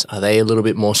landlords, are they a little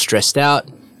bit more stressed out?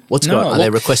 What's going on? Are they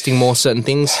requesting more certain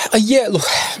things? Look,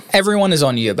 everyone is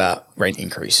on you about rent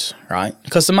increase, right?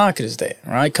 Because the market is there,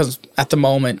 right? Because at the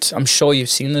moment, I'm sure you've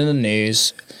seen it in the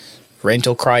news,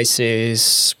 rental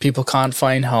crisis, people can't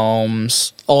find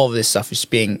homes, all of this stuff is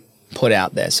being put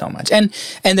out there so much. And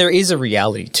there is a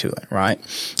reality to it, right?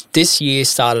 This year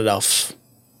started off,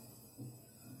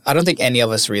 I don't think any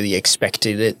of us really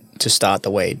expected it to start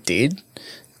the way it did,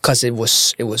 because it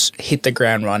was hit the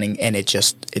ground running, and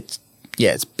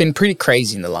it's been pretty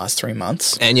crazy in the last 3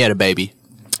 months. And you had a baby.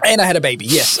 And I had a baby,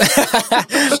 yes.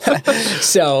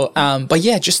 So, but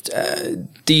yeah, just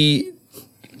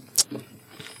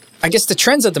I guess the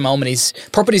trends at the moment is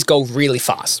properties go really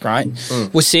fast, right?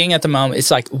 We're seeing at the moment, it's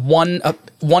like one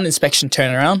inspection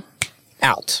turnaround,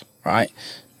 out, right?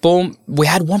 Boom. We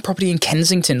had one property in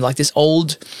Kensington, like this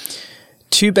old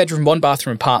 2-bedroom,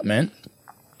 1-bathroom apartment,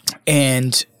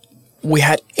 and we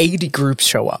had 80 groups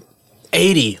show up.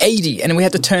 80. And we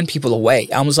had to turn people away.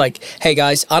 I was like, hey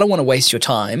guys, I don't want to waste your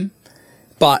time,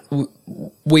 but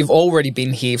we've already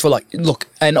been here for look,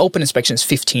 an open inspection is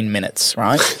 15 minutes,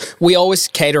 right? We always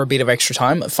cater a bit of extra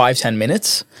time, 5-10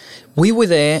 minutes. We were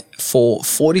there for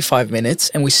 45 minutes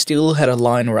and we still had a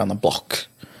line around the block.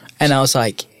 And I was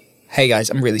like, hey guys,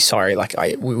 I'm really sorry. Like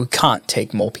we can't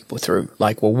take more people through.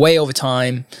 Like, we're way over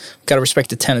time. We've got to respect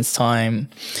the tenant's time.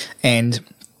 And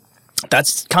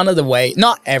that's kind of the way.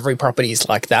 Not every property is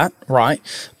like that, right?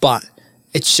 But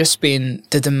it's just been,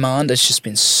 the demand has just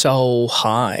been so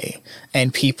high,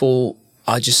 and people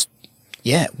are just,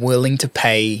 willing to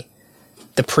pay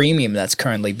the premium that's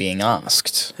currently being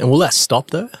asked. And will that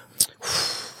stop though?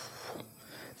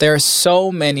 There are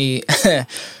so many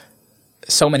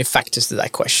factors to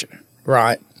that question,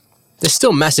 right? There's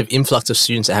still a massive influx of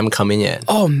students that haven't come in yet.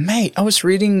 Oh, mate, I was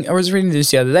reading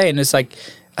this the other day, and it's like,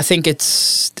 I think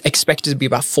it's expected to be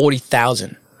about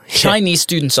 40,000 Chinese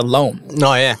students alone.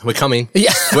 No, yeah, we're coming.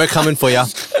 Yeah. We're coming for you.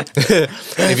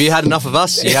 If you had enough of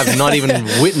us, you have not even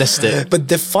witnessed it. But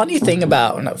the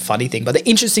the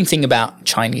interesting thing about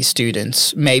Chinese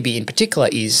students, maybe in particular,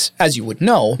 is, as you would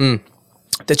know,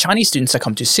 the Chinese students that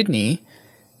come to Sydney,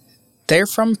 they're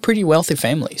from pretty wealthy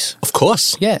families. Of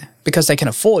course. Yeah, because they can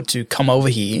afford to come over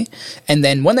here. And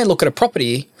then when they look at a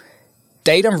property,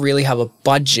 they don't really have a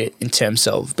budget in terms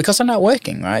of, because they're not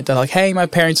working, right? They're like, hey, my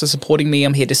parents are supporting me.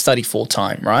 I'm here to study full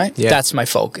time, right? Yeah. That's my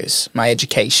focus, my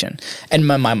education. And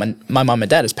my mum and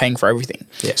dad is paying for everything.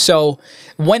 Yeah. So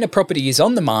when a property is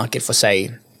on the market for, say,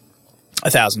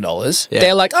 $1,000,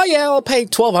 they're like, oh yeah, I'll pay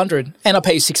 $1,200 and I'll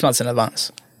pay you 6 months in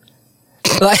advance.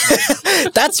 Like,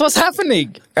 that's what's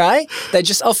happening, right? They're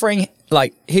just offering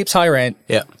like heaps high rent.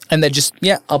 Yeah. And they're just,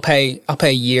 I'll pay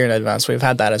a year in advance. We've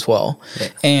had that as well. Yeah.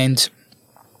 And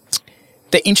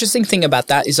the interesting thing about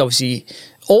that is obviously,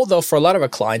 although for a lot of our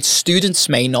clients, students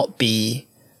may not be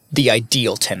the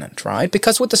ideal tenant, right?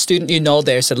 Because with the student,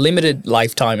 there's a limited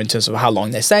lifetime in terms of how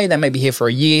long they stay. They may be here for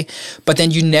a year, but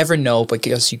then you never know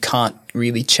because you can't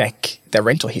really check their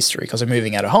rental history because they're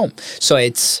moving out of home. So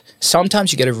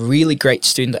sometimes you get a really great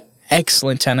student,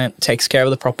 excellent tenant, takes care of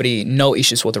the property, no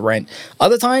issues with the rent.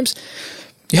 Other times,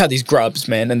 you have these grubs,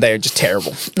 man, and they're just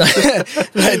terrible.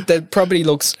 The property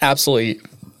looks absolutely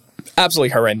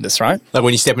horrendous, right? Like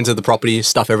when you step into the property,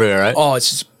 stuff everywhere, right? Oh, it's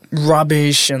just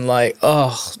rubbish and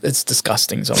it's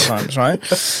disgusting sometimes, right?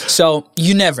 So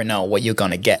you never know what you're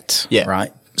going to get,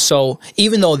 right? So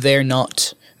even though they're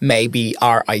not maybe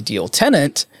our ideal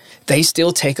tenant, they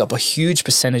still take up a huge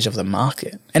percentage of the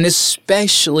market. And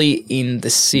especially in the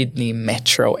Sydney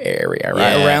metro area,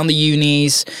 right? Yeah. Around the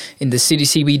unis, in the city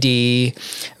CBD,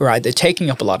 right? They're taking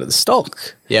up a lot of the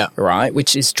stock. Yeah. Right?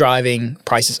 Which is driving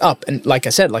prices up. And like I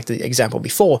said, like the example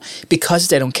before, because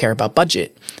they don't care about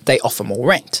budget, they offer more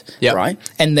rent. Yeah. Right?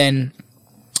 And then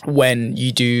when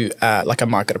you do like a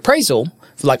market appraisal,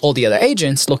 like all the other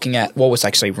agents looking at what was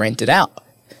actually rented out,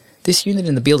 this unit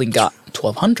in the building got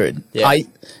 $1,200. Yeah.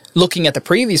 Looking at the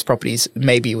previous properties,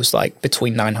 maybe it was like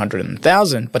between $900 and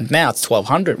 $1,000, but now it's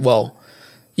 $1,200. Well,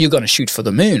 you're going to shoot for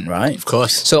the moon, right? Of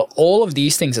course. So all of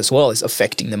these things as well is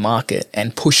affecting the market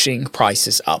and pushing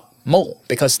prices up more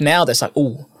because now there's like,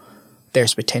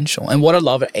 there's potential. And what a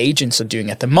lot of agents are doing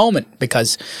at the moment,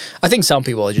 because I think some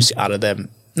people are just not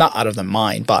out of their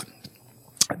mind, but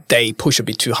they push a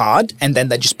bit too hard and then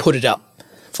they just put it up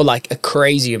for like a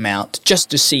crazy amount just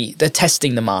to see. They're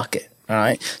testing the market. All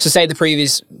right. So say the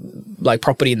previous like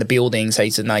property in the building, say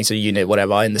it's a nicer unit,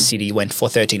 whatever, in the city went for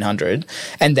 $1,300.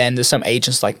 And then there's some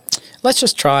agents like, let's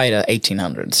just try it at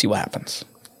 $1,800 and see what happens.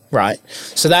 Right.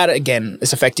 So that again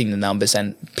is affecting the numbers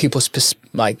and people's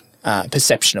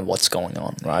perception of what's going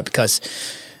on. Right. Because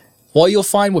what you'll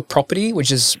find with property,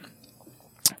 which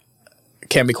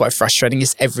can be quite frustrating,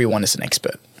 is everyone is an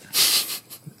expert.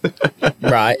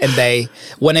 Right. And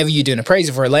whenever you do an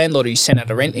appraisal for a landlord or you send out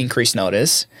a rent increase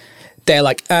notice, they're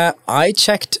like, I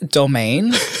checked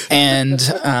domain and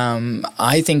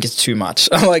I think it's too much.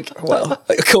 I'm like, well,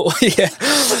 cool. Yeah.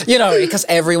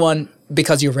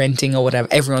 Because you're renting or whatever,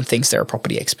 everyone thinks they're a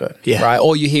property expert. Yeah. Right.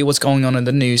 Or you hear what's going on in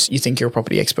the news, you think you're a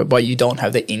property expert, but you don't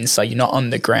have the insight. You're not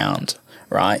on the ground.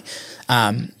 Right.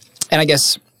 And I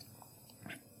guess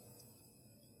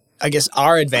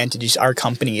our advantage is our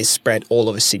company is spread all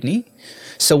over Sydney.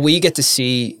 So we get to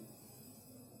see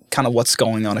kind of what's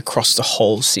going on across the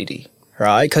whole city,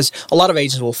 right? Because a lot of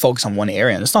agents will focus on one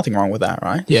area, and there's nothing wrong with that,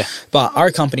 right? Yeah. But our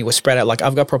company was spread out. Like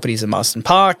I've got properties in Marsden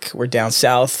Park. We're down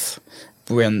south.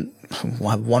 We'll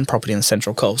have one property on the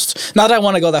Central Coast. Not that I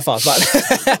want to go that far, but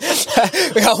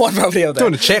we got one property over there.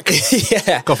 Doing a check.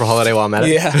 Yeah. Go for a holiday while I'm at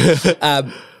it. Yeah.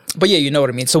 But yeah, you know what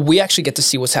I mean? So we actually get to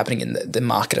see what's happening in the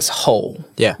market as a whole.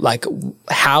 Yeah. Like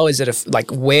how is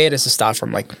it, where does it start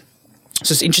from?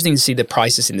 So it's interesting to see the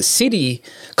prices in the city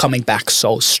coming back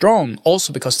so strong,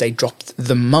 also because they dropped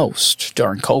the most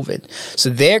during COVID.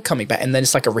 So they're coming back, and then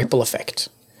it's like a ripple effect.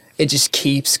 It just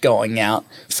keeps going out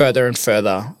further and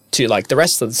further to like the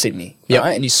rest of the Sydney. Yep.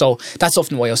 Right? And so that's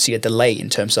often where you'll see a delay in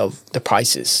terms of the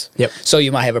prices. Yep. So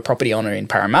you might have a property owner in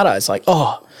Parramatta. It's like,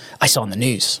 oh, I saw on the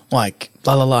news, like,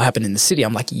 happened in the city.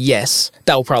 I'm like, yes,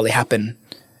 that will probably happen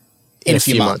in a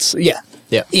few months. Yeah.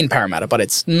 In Parramatta, but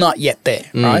it's not yet there,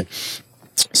 right?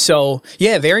 So,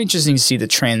 yeah, very interesting to see the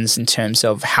trends in terms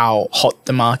of how hot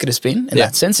the market has been in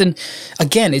that sense. And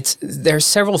again, there are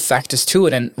several factors to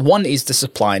it. And one is the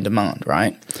supply and demand,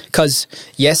 right? Because,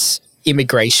 yes,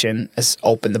 immigration has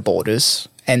opened the borders.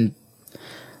 And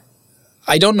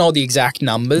I don't know the exact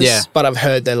numbers, Yeah. but I've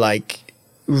heard they're like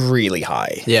really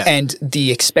high. Yeah. And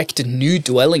the expected new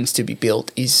dwellings to be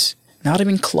built is not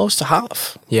even close to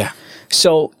half. Yeah.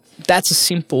 So that's a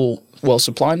simple, well,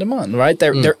 supply and demand, right?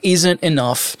 There isn't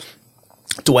enough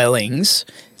dwellings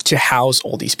to house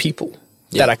all these people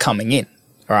that are coming in,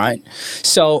 all right?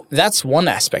 So that's one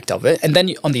aspect of it. And then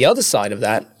on the other side of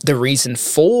that, the reason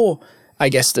for, I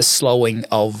guess, the slowing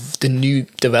of the new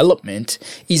development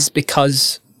is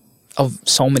because of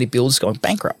so many builders going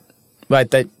bankrupt, right?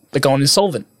 They're going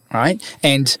insolvent, right?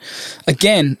 And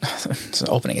again, it's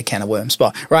opening a can of worms,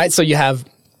 but right. So you have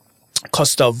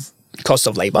cost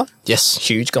of labor, Yes.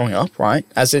 huge, going up, right?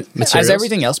 As Materials.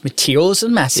 everything else, materials are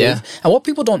massive. Yeah. And what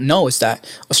people don't know is that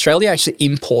Australia actually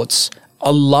imports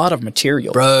a lot of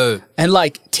material, Bro. And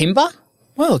like timber,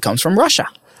 well, it comes from Russia.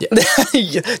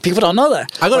 People don't know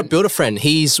that. I got a builder friend.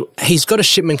 He's got a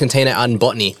shipment container out in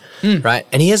Botany, right?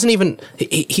 And he hasn't even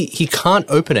he can't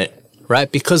open it, right?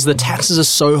 Because the taxes are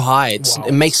so high.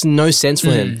 It makes no sense for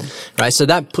him, right? So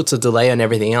that puts a delay on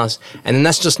everything else. And then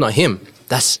that's just not him.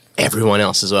 That's everyone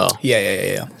else as well.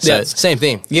 Yeah. So same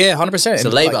thing. Yeah, 100%. So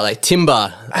labor, like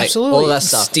timber, absolutely, all of that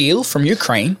stuff. Steel from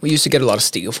Ukraine. We used to get a lot of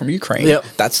steel from Ukraine. Yep.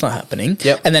 That's not happening.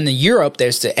 Yep. And then in Europe,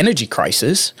 there's the energy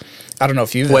crisis. I don't know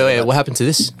if you've Wait, what happened to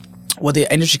this? Well, the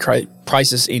energy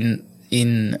prices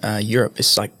in Europe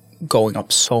is like going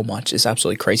up so much. It's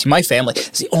absolutely crazy. My family,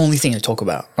 it's the only thing they talk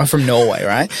about. I'm from Norway,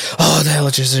 right? Oh, the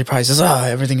electricity prices. Oh,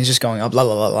 everything is just going up. Blah,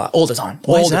 blah, blah, blah. All the time.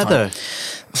 Why all is the that time.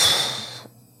 though?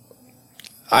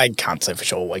 I can't say for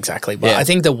sure exactly, but Yeah. I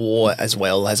think the war as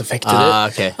well has affected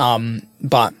it. Okay.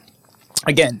 But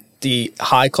again, the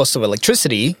high cost of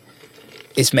electricity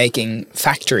is making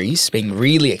factories being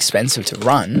really expensive to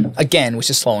run, again, which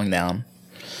is slowing down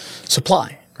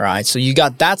supply, right? So you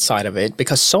got that side of it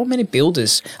because so many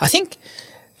builders, I think,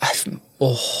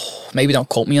 maybe don't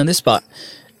quote me on this, but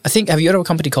I think, have you heard of a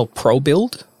company called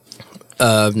ProBuild?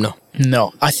 No.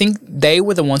 No. I think they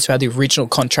were the ones who had the original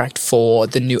contract for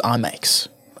the new IMAX.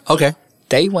 Okay.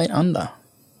 They went under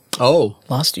Oh.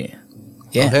 last year.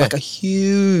 Yeah, Okay. like a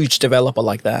huge developer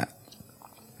like that.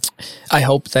 I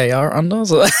hope they are under.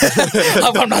 So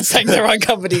I'm not saying the right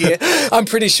company here. I'm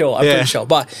pretty sure.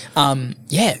 But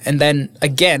yeah, and then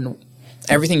again,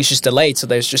 everything is just delayed, so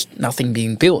there's just nothing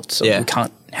being built. So we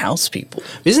can't house people.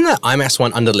 Isn't that IMAX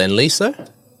one under Lend-Lease though?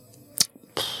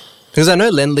 Because I know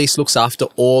Lend-Lease looks after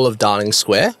all of Darling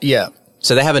Square. Yeah.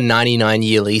 So they have a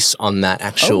 99-year lease on that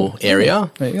actual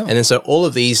area. There you go. And then so all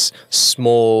of these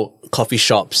small coffee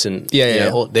shops and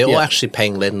they're all actually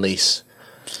paying Lend-Lease.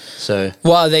 So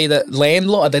Well, are they the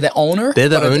landlord? Are they the owner? they're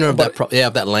the owner of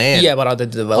that land. Yeah, but are they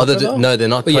the developer? No, they're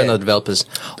not. But The developers.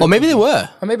 Or maybe they were.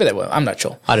 Or maybe they were. I'm not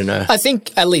sure. I don't know. I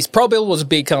think at least ProBuild was a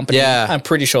big company. Yeah. I'm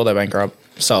pretty sure they're bankrupt.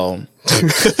 So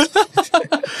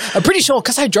I'm pretty sure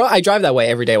because I drive that way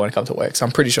every day when I come to work. So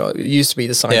I'm pretty sure it used to be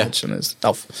the signage and it's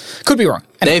could be wrong.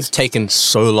 They've taken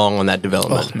so long on that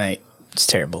development. Oh, mate, it's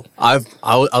terrible. I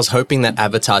was hoping that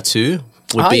Avatar 2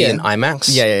 would be in IMAX.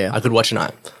 Yeah. I could watch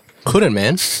an Couldn't,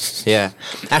 man. Yeah.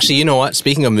 Actually, you know what?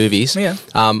 Speaking of movies,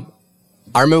 I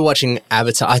remember watching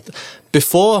Avatar.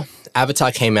 Before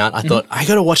Avatar came out, I thought, I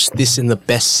got to watch this in the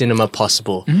best cinema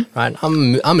possible, right?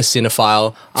 I'm a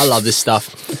cinephile. I love this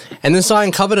stuff. And then so I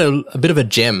uncovered a bit of a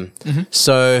gem.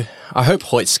 So I hope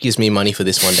Hoyts gives me money for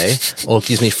this one day or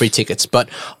gives me free tickets. But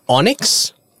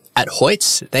Onyx at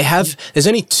Hoyts, there's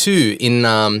only two in,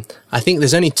 I think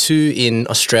there's only two in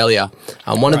Australia.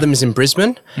 One of them is in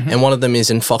Brisbane and one of them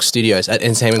is in Fox Studios at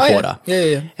Entertainment Quarter.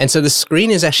 Yeah. And so the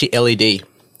screen is actually LED.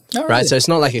 Oh, right, really? so it's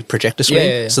not like a projector screen.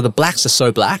 Yeah. So the blacks are so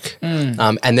black,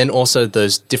 and then also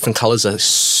those different colors are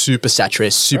super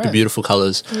saturated, super beautiful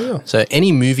colors. Yeah. So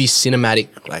any movie cinematic,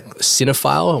 like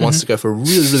cinephile, wants to go for a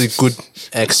really, really good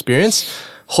experience.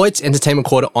 Hoyt's Entertainment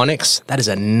Quarter Onyx, that is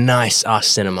a nice ass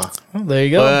cinema. Oh, there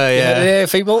you go. Yeah,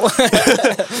 people.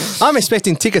 I'm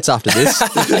expecting tickets after this.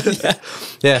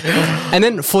 Yeah. And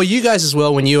then for you guys as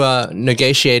well, when you are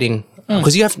negotiating.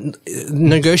 Because you have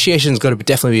negotiations got to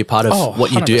definitely be a part of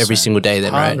what you do every single day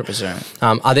then, right?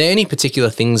 100%. Are there any particular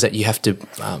things that you have to,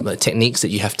 like techniques that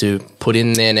you have to put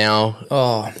in there now?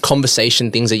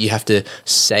 Conversation things that you have to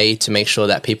say to make sure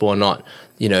that people are not,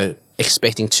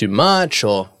 expecting too much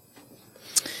or?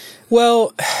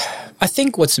 Well, I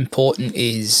think what's important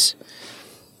is,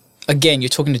 again, you're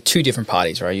talking to two different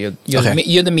parties, right? You're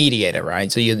the mediator, right?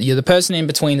 So you're the person in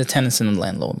between the tenants and the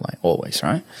landlord, like always,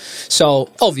 right? So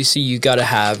obviously you got to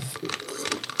have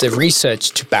the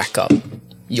research to back up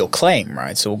your claim,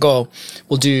 right? So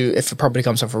we'll do, if a property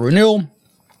comes up for renewal,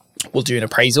 we'll do an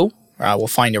appraisal. We'll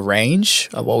find a range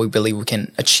of what we believe we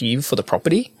can achieve for the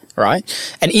property,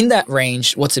 right? And in that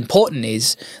range, what's important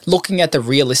is looking at the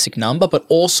realistic number, but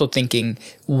also thinking,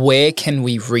 where can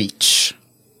we reach?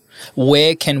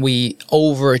 Where can we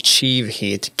overachieve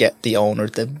here to get the owner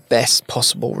the best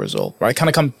possible result, right? Kind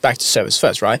of come back to service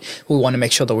first, right? We want to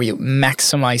make sure that we're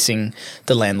maximizing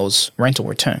the landlord's rental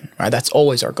return, right? That's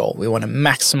always our goal. We want to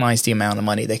maximize the amount of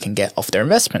money they can get off their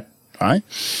investment, right?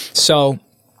 So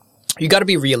you got to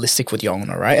be realistic with your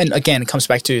owner, right? And again, it comes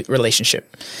back to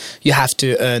relationship. You have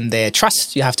to earn their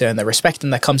trust. You have to earn their respect.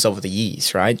 And that comes over the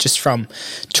years, right? Just from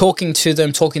talking to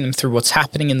them, talking them through what's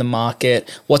happening in the market,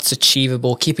 what's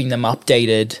achievable, keeping them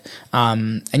updated.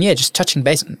 And yeah, just touching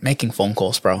base, making phone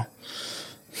calls, bro.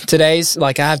 Today's,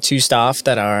 like, I have 2 staff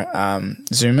that are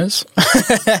Zoomers.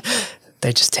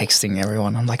 They're just texting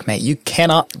everyone. I'm like, mate, you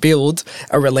cannot build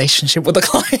a relationship with a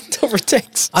client over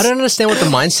text. I don't understand what the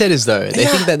mindset is, though. They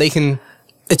think that they can...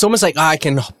 It's almost like, I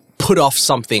can put off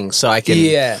something so I can...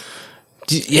 Yeah.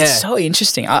 It's so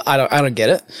interesting. I don't get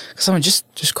it. Because someone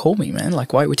just call me, man.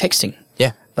 Like, why are we texting?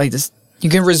 Yeah. Like, this, you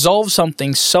can resolve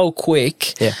something so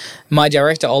quick. Yeah. My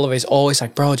director, Oliver, is always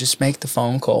like, bro, just make the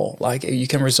phone call. Like, you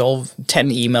can resolve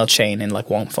 10 email chain in, like,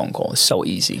 1 phone call. It's so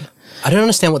easy. I don't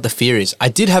understand what the fear is. I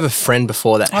did have a friend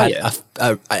before that had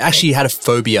I actually had a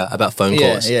phobia about phone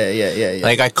calls. Yeah.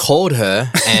 Like, I called her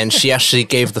and she actually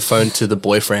gave the phone to the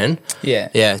boyfriend. Yeah.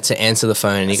 Yeah, to answer the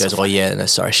phone. And he goes, oh, yeah, no,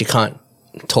 sorry, she can't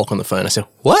talk on the phone. I said,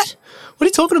 what? What are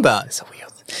you talking about?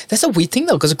 That's a weird thing,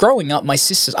 though, because growing up, my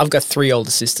sisters, I've got 3 older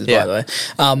sisters, by the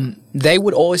way, they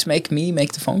would always make me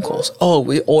make the phone calls. Oh,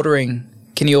 we're ordering,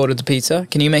 can you order the pizza?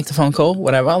 Can you make the phone call?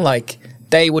 Whatever, like...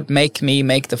 They would make me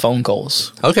make the phone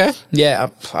calls. Okay. Yeah,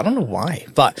 I don't know why,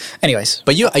 but anyways.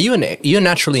 But you're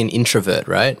naturally an introvert,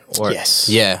 right? Or, yes.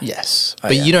 Yeah. Yes.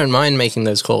 But you don't mind making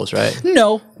those calls, right?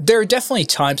 No, there are definitely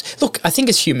times. Look, I think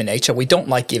it's human nature. We don't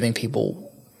like giving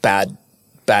people bad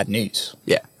news.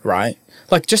 Yeah. Right.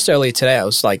 Like just earlier today, I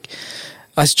was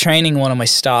training one of my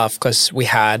staff because we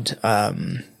had a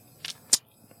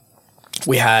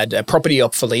property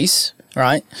up for lease.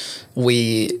 Right,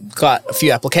 we got a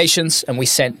few applications and we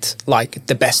sent like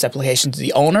the best application to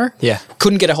the owner. Yeah,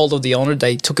 couldn't get a hold of the owner.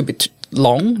 They took a bit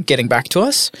long getting back to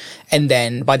us, and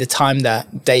then by the time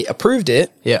that they approved it,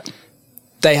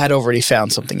 they had already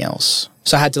found something else.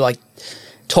 So I had to like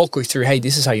talk you through, hey,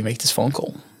 this is how you make this phone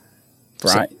call,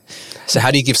 right? So how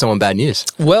do you give someone bad news?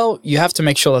 Well, you have to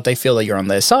make sure that they feel that you're on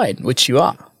their side, which you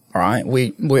are. All right,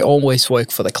 we always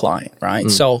work for the client,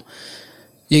 right? So.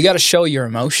 You got to show your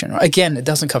emotion. Again, it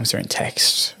doesn't come through in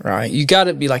text, right? You got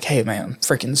to be like, hey, man, I'm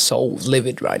freaking so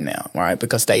livid right now, right?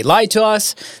 Because they lied to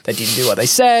us. They didn't do what they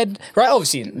said, right?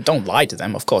 Obviously, don't lie to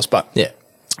them, of course, but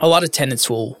a lot of tenants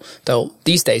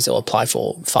these days, they'll apply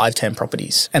for 5, 10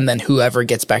 properties. And then whoever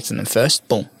gets back to them first,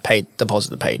 boom,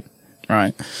 deposit paid,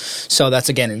 right? So that's,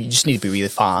 again, you just need to be really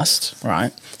fast,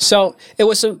 right? So it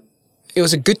was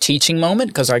a good teaching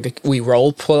moment because we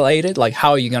role played it. Like,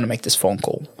 how are you going to make this phone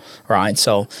call, right?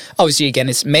 So obviously, again,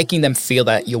 it's making them feel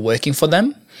that you're working for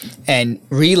them and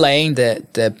relaying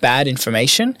the bad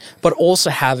information, but also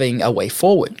having a way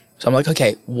forward. So I'm like,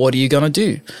 okay, what are you going to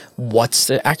do? What's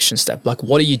the action step? Like,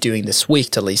 what are you doing this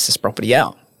week to lease this property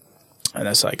out? And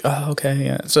it's like, oh, okay,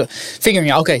 yeah. So figuring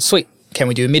out, okay, sweet. Can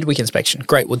we do a midweek inspection?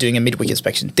 Great, we're doing a midweek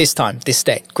inspection. This time, this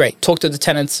date. Great. Talk to the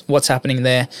tenants. What's happening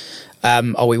there?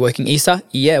 Are we working Easter?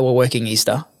 Yeah, we're working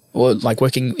Easter. We're like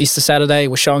working Easter Saturday.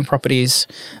 We're showing properties.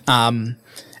 And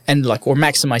like we're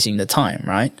maximizing the time,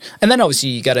 right? And then obviously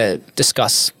you got to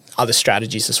discuss other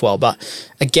strategies as well. But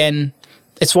again,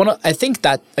 I think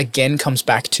that again comes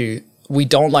back to we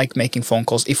don't like making phone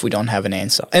calls if we don't have an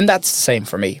answer. And that's the same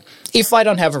for me. If I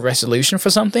don't have a resolution for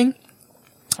something,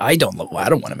 I don't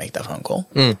want to make that phone call.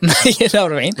 You know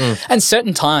what I mean? And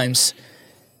certain times,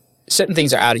 certain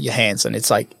things are out of your hands and it's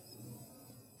like,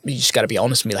 you just got to be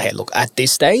honest and be like, hey, look, at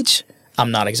this stage,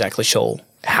 I'm not exactly sure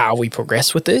how we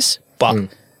progress with this, but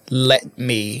let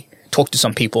me talk to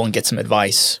some people and get some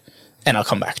advice and I'll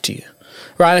come back to you.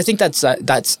 Right? I think that's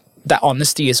that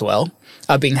honesty as well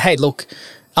of being, hey, look,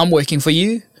 I'm working for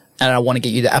you and I want to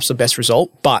get you the absolute best result,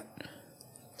 but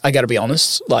I got to be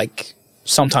honest, like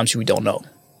sometimes we don't know.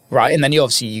 Right? And then you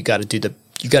got to do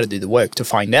the work to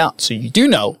find out. So you do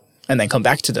know and then come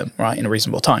back to them, right, in a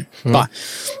reasonable time. But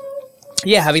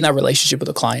yeah, having that relationship with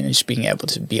the client and just being able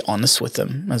to be honest with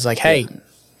them. I was like, hey,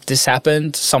 this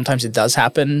happened. Sometimes it does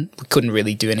happen. We couldn't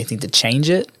really do anything to change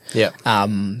it. Yeah.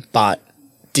 But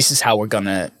this is how we're going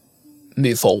to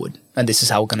move forward and this is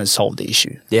how we're going to solve the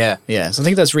issue. Yeah. Yeah. So I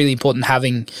think that's really important,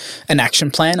 having an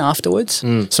action plan afterwards.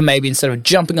 So maybe instead of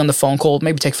jumping on the phone call,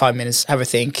 maybe take 5 minutes, have a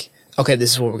think. okay,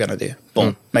 this is what we're going to do.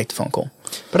 Boom, make the phone call.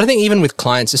 But I think even with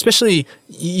clients, especially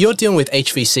you're dealing with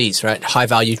HVCs, right? High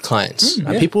valued clients.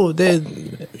 People, they're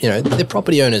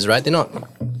property owners, right? They're not,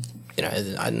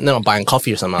 they're not buying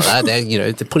coffee or something like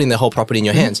that. They're putting their whole property in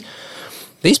your hands.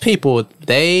 These people,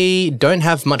 they don't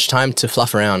have much time to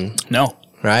fluff around. No.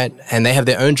 Right? And they have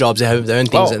their own jobs, they have their own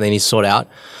things that they need to sort out.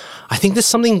 I think there's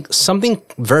something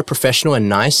very professional and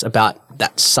nice about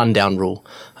that sundown rule.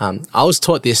 I was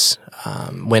taught this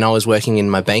when I was working in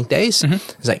my bank days.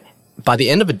 It's like, by the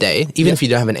end of a day, even if you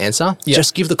don't have an answer,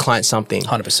 just give the client something.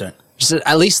 100%. Just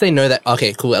at least they know that,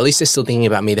 okay, cool, at least they're still thinking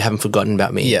about me, they haven't forgotten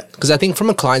about me. Yeah. Because I think from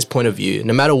a client's point of view,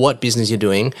 no matter what business you're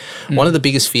doing, one of the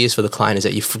biggest fears for the client is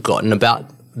that you've forgotten about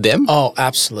them. Oh,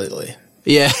 absolutely.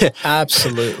 Yeah.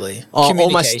 Absolutely.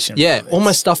 Communication. All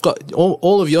my stuff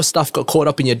all of your stuff got caught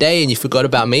up in your day and you forgot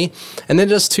about me. And then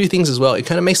there's two things as well. It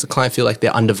kind of makes the client feel like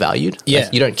they're undervalued. Yeah.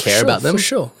 Like you don't care about them. For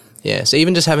sure. Yeah. So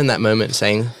even just having that moment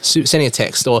sending a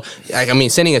text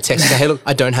sending a text saying, hey, look,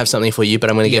 I don't have something for you,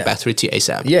 but I'm going to get back through to you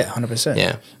ASAP. Yeah, 100%.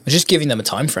 Yeah. Just giving them a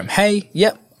time frame. Hey,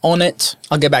 on it.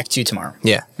 I'll get back to you tomorrow.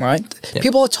 Yeah. Right? Yeah.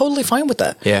 People are totally fine with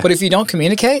that. Yeah. But if you don't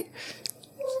communicate,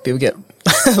 people get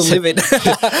livid.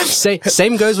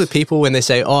 Same goes with people when they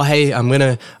say, oh, hey, I'm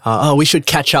going to, we should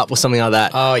catch up or something like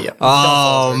that. Oh, yeah.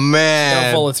 Oh, man.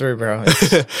 Don't follow through, bro.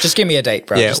 Just give me a date,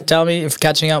 bro. Yeah. Just tell me if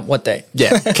catching up, what day.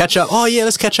 Yeah, catch up. Oh, yeah,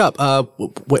 let's catch up.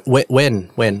 When?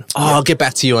 Oh, I'll get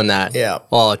back to you on that. Yeah.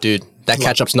 Oh, dude, that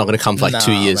catch-up's not going to come for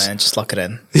 2 years. Man, just lock it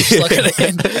in. Just lock it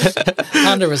in.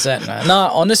 100%, man.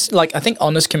 No, I think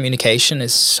honest communication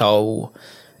is so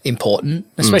important,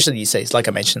 especially these days. Like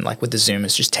I mentioned, like with the Zoom,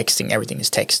 it's just texting. Everything is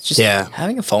text. Just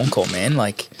having a phone call, man.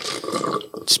 Like,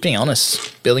 just being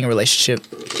honest, building a relationship.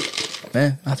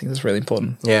 Man, I think that's really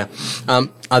important. Yeah.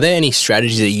 Are there any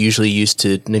strategies that you usually use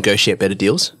to negotiate better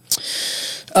deals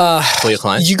for your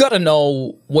clients? You got to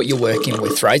know what you're working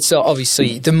with, right? So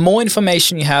obviously, the more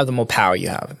information you have, the more power you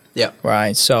have. Yeah.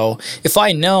 Right. So if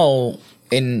I know,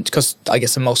 because I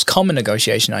guess the most common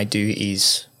negotiation I do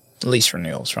is lease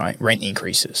renewals, right? Rent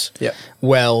increases. Yeah.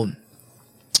 Well,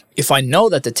 if I know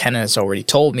that the tenant has already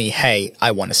told me, hey, I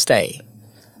want to stay,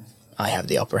 I have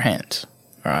the upper hand,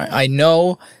 right? I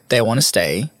know they want to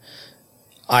stay.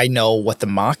 I know what the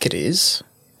market is.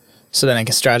 So then I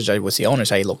can strategize with the owner.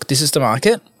 Say, look, this is the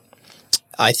market.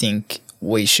 I think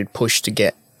we should push to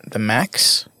get the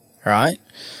max, right?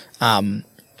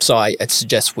 So I'd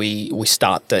suggest we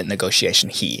start the negotiation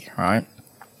here, right?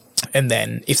 And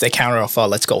then if they counter offer,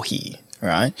 let's go here,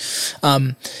 right?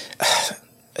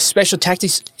 Special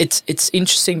tactics, it's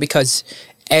interesting because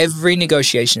every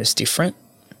negotiation is different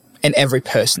and every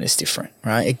person is different,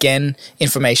 right? Again,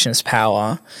 information is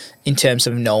power in terms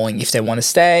of knowing if they want to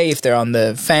stay, if they're on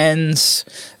the fence,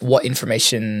 what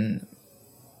information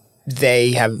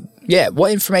they have,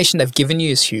 what information they've given you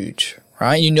is huge,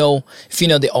 right? If you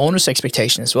know the owner's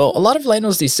expectation as well. A lot of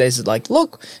landlords these days are like,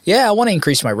 look, I want to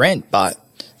increase my rent, but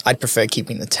I'd prefer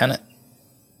keeping the tenant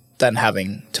than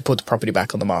having to put the property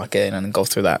back on the market and go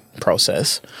through that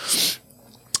process.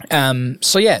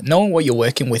 Knowing what you're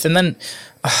working with, and then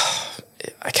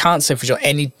I can't say for sure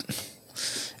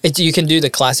you can do the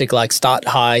classic like start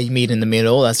high, meet in the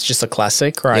middle. That's just a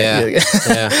classic, right?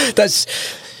 Yeah. That's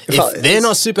if they're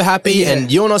not super happy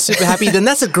and you're not super happy, then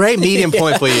that's a great medium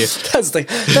point for you.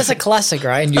 That's a classic,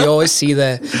 right? And you always see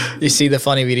the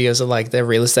funny videos of like the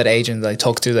real estate agent, they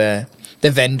talk to the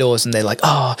vendors and they're like,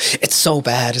 oh, it's so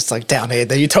bad. It's like down here.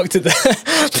 Then you talk to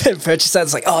the purchaser,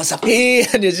 it's like, oh, it's up here.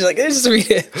 And you're just like, it's just read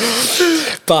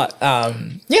it. But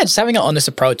just having an honest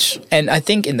approach. And I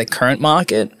think in the current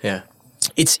market,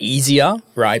 it's easier,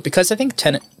 right? Because I think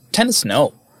tenants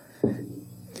know.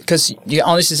 Because you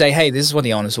honestly say, hey, this is what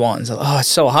the owners want. It's like, oh, it's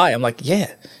so high. I'm like,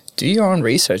 do your own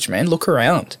research, man. Look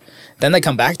around. Then they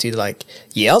come back to you like,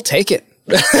 I'll take it.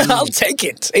 I'll take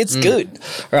it. It's good,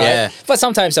 right? Yeah. But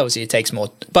sometimes, obviously, it takes more.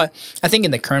 But I think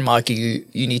in the current market,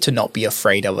 you need to not be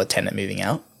afraid of a tenant moving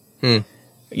out. You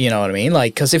know what I mean?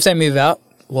 Like, because if they move out,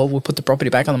 well, we'll put the property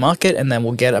back on the market, and then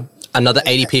we'll get another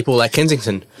 80 people like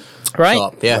Kensington, right?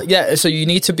 Shop. Yeah, yeah. So you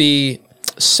need to be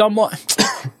somewhat,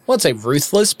 I won't say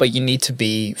ruthless, but you need to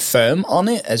be firm on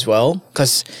it as well,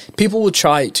 because people will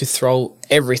try to throw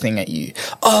everything at you.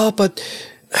 Oh, but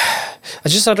I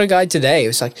just saw a guy today. It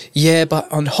was like,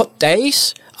 but on hot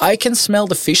days, I can smell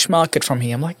the fish market from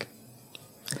here. I'm like,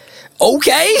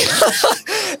 okay,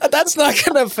 that's not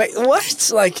going to affect,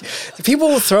 what? Like, people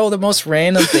will throw the most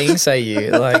random things at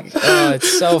you. Like, oh,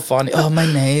 it's so funny. Oh,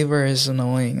 my neighbor is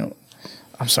annoying.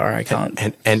 I'm sorry, I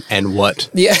can't. And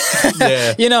what? Yeah.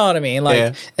 Yeah. You know what I mean? Like,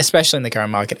 Yeah. especially in the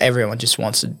current market, everyone just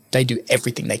wants to, they do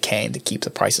everything they can to keep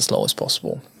the price as low as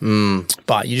possible.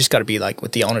 But you just got to be like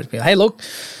with the owners, be like, hey, look,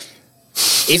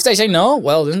 if they say no,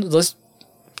 well, then let's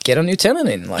get a new tenant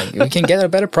in. Like, we can get a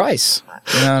better price.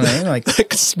 You know what I mean? Like, I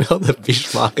can smell the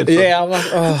fish market. yeah, I'm like,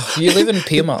 oh, you live in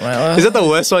Piedmont, right? Is that the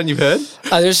worst one you've heard?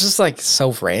 There's just like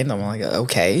so random. I'm like,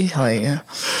 okay, like,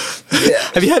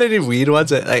 Have you had any weird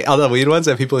ones, like other weird ones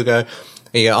that people go,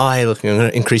 you go, oh, hey, look, I'm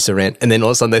going to increase the rent. And then all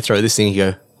of a sudden they throw this thing and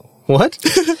you go, what?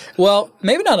 well,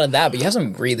 maybe not on that, but you have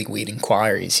some really weird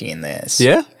inquiries here and there. So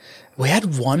Yeah? we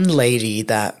had one lady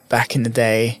that back in the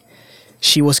day,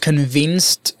 she was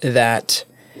convinced that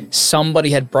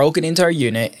somebody had broken into her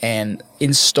unit and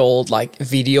installed like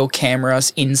video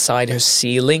cameras inside her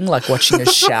ceiling, like watching her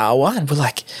shower. And we're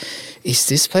like, is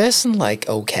this person like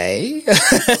okay? Like,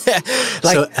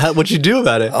 So what'd you do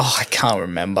about it? oh, I can't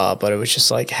remember, but it was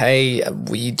just like, hey,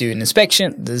 we do an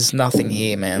inspection. There's nothing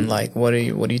here, man. Like, what are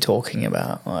you talking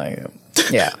about? Like,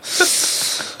 yeah.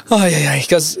 Oh, yeah,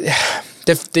 because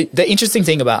the interesting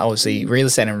thing about obviously real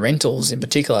estate and rentals in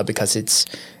particular, because it's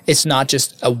not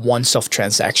just a one-off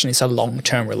transaction, it's a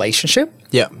long-term relationship.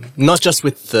 Yeah. Not just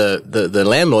with the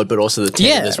landlord, but also the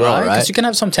tenant as well, right? Because you can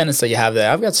have some tenants that you have there.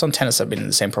 I've got some tenants that have been in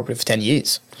the same property for 10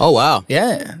 years. Oh, wow.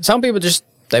 Yeah. Some people just,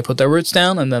 they put their roots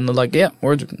down and then they're like, yeah,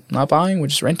 we're not buying, we're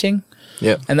just renting.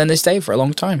 Yeah. And then they stay for a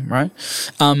long time, right?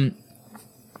 What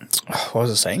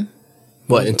was I saying?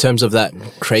 What, in terms of that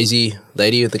crazy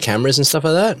lady with the cameras and stuff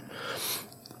like that?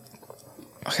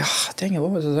 Oh, dang it, what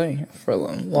was I saying?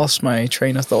 Lost my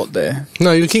train of thought there.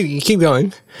 No, you keep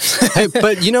going. Hey,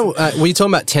 but you know, we're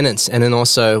talking about tenants, and then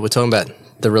also we're talking about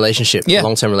the relationship,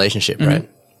 long-term relationship, right?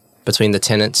 Between the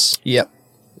tenants,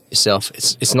 yourself.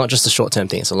 It's not just a short-term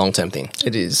thing; it's a long-term thing.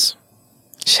 It is.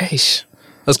 Sheesh.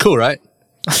 That's cool, right?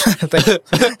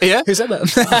 Yeah. Who said that?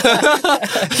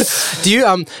 Do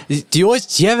you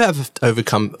ever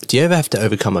have to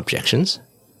overcome objections?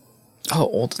 Oh,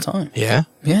 all the time. Yeah.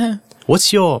 Yeah.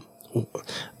 What's I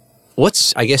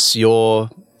guess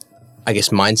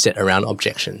mindset around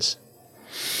objections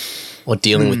or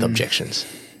dealing with objections?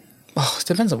 Oh, it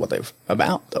depends on what they're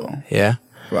about, though. Yeah.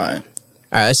 Right. All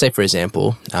right. Let's say, for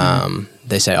example,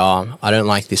 they say, "Oh, I don't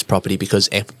like this property because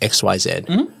X, Y, Z."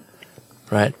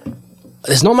 Right.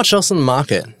 There's not much else on the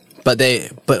market, but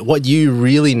what you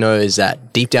really know is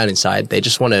that deep down inside, they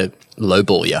just want to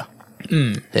lowball you.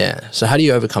 Yeah. So how do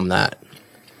you overcome that?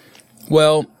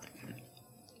 Well,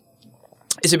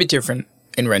 it's a bit different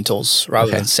in rentals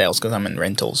rather than sales because I'm in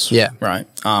rentals. Yeah. Right.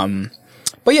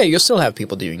 But yeah, you'll still have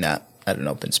people doing that at an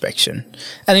open inspection.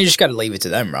 And you just got to leave it to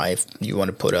them, right? If you want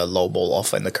to put a low ball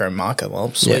offer in the current market,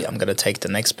 well, sweet, I'm going to take the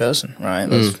next person,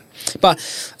 right?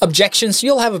 But objections,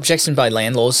 you'll have objections by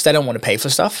landlords. They don't want to pay for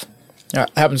stuff. It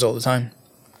happens all the time.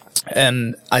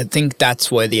 And I think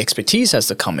that's where the expertise has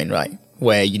to come in, right?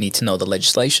 Where you need to know the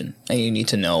legislation and you need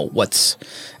to know what's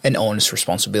an owner's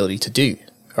responsibility to do,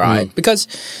 right? Because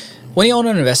when you own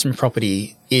an investment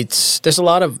property, there's a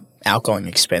lot of outgoing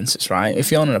expenses, right?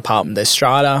 If you own an apartment, there's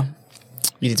strata,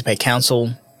 you need to pay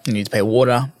council, you need to pay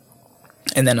water,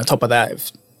 and then on top of that,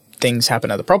 if things happen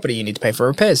at the property, you need to pay for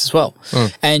repairs as well.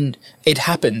 And it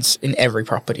happens in every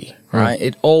property, right?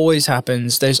 It always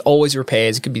happens. There's always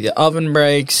repairs. It could be the oven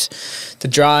breaks, the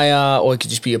dryer, or it could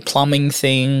just be a plumbing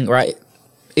thing, right?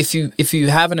 If you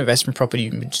have an investment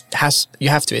property, you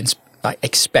have to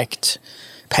expect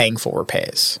paying for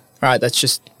repairs, right? That's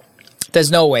just, there's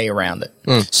no way around it.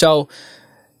 So,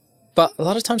 but a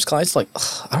lot of times clients are like,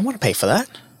 I don't want to pay for that.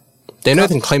 They know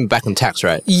they can claim it back on tax,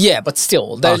 right? Yeah, but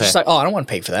still, they're just like, I don't want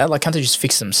to pay for that. Like, can't they just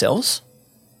fix themselves?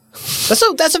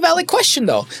 That's a valid question,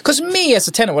 though. Because me, as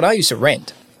a tenant, when I used to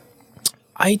rent,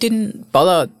 I didn't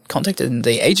bother contacting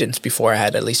the agents before I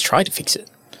had at least tried to fix it.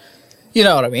 You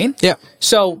know what I mean? Yeah.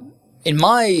 So, in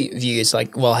my view, it's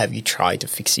like, well, have you tried to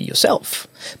fix it yourself?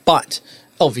 But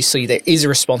obviously, there is a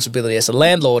responsibility as a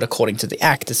landlord, according to the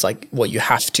Act. It's like, well, you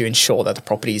have to ensure that the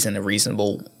property is in a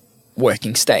reasonable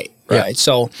working state, right? Yeah.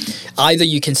 So either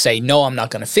you can say, no, I'm not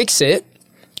going to fix it,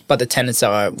 but the tenants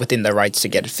are within their rights to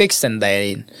get it fixed, and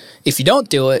if you don't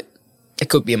do it, it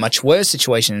could be a much worse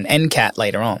situation in NCAT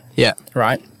later on. Yeah.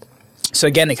 Right? So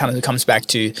again, it kind of comes back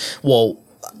to, well,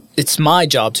 it's my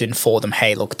job to inform them,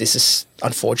 hey, look, this is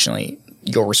unfortunately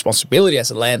your responsibility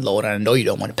as a landlord, and I know you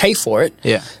don't want to pay for it.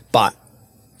 Yeah. But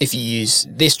if you use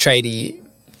this tradie,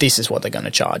 this is what they're going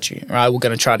to charge you, right? We're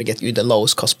going to try to get you the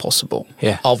lowest cost possible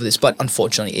of this. But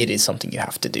unfortunately, it is something you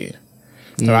have to do.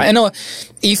 All right. And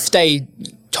if they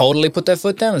totally put their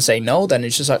foot down and say no, then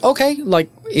it's just like, okay, like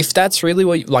if that's really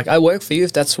what I work for you,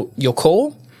 if that's your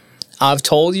call, I've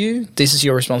told you this is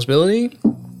your responsibility,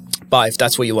 But if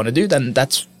that's what you want to do, then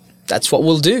that's what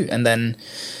we'll do. And then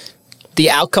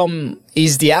the outcome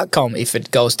is the outcome if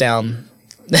it goes down.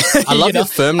 I love your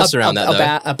firmness around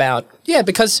that, though.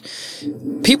 Because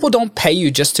people don't pay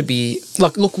you just to be...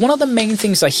 Look, one of the main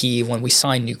things I hear when we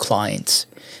sign new clients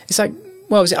is like,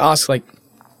 well, I was asked, like,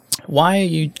 why are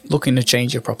you looking to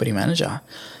change your property manager?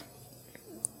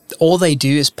 All they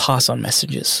do is pass on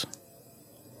messages.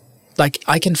 Like,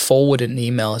 I can forward an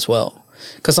email as well.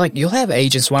 Because, like, you'll have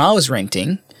agents, when I was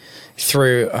renting...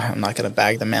 I'm not going to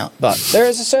bag them out, but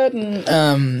there's a certain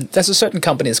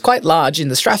company that's quite large in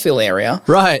the Strathfield area.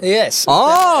 Right. Yes.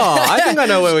 Oh, I think I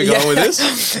know where we're going with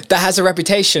this. That has a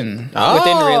reputation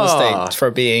within real estate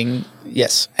for being,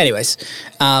 yes. Anyways.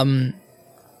 What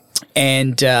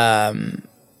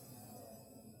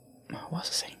was I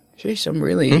saying? Jeez, I'm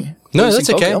really... No, that's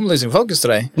okay. I'm losing focus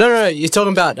today. No. You're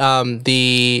talking about we're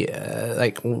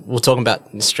talking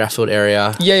about the Strathfield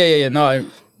area. Yeah. No,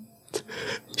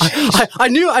 I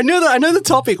know the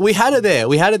topic. We had it there.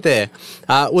 We're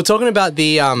talking about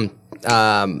the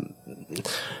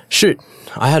shoot.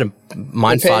 I had a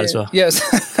mind fart as well. Yes.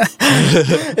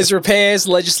 It's repairs,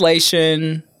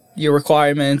 legislation, your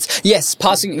requirements. Yes,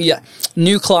 passing. Yeah,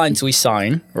 new clients we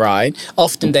sign. Right.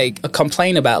 Often they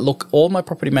complain about. Look, all my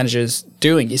property manager's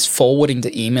doing is forwarding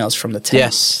the emails from the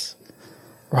tenants. Yes.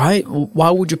 Right?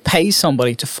 Why would you pay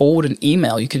somebody to forward an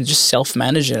email? You can just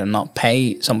self-manage it and not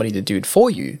pay somebody to do it for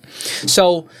you.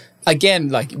 So, again,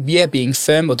 like, being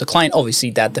firm with the client, obviously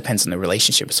that depends on the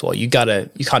relationship as well. You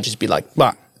can't just be like,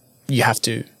 well, it has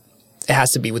to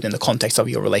be within the context of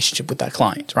your relationship with that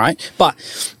client, right? But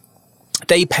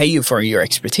they pay you for your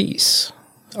expertise,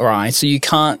 all right? So you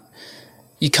can't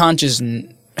just,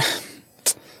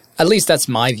 at least that's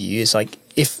my view, is like,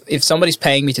 if somebody's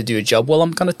paying me to do a job, well,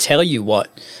 I'm going to tell you what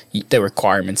the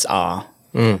requirements are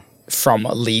from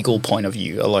a legal point of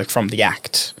view, or like from the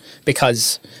Act,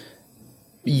 because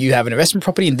you have an investment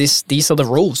property and these are the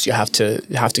rules you have to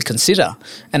consider.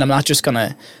 And I'm not just going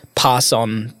to pass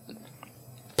on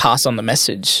the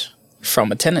message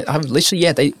from a tenant. I've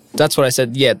literally, that's what I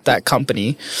said. Yeah, that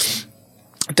company,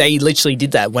 they literally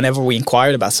did that whenever we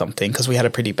inquired about something, because we had a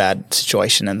pretty bad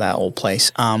situation in that old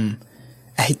place.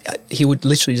 He would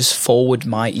literally just forward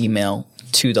my email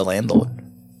to the landlord.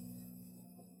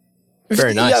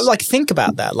 Very nice. Yeah, like, think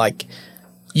about that. Like,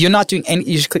 you're not doing any,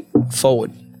 you just click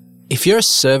forward. If you're a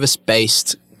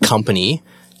service-based company,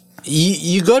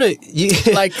 you gotta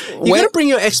bring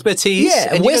your expertise.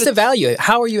 Yeah, and where's the value?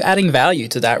 How are you adding value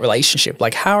to that relationship?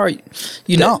 Like, how are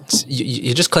you not?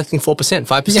 You're just collecting 4%,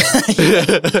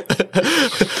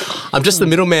 5%. I'm just the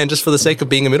middleman, just for the sake of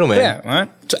being a middleman. Yeah, right.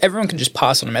 So everyone can just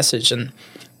pass on a message, and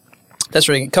that's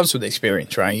really, it comes with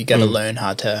experience, right? You got to learn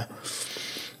how to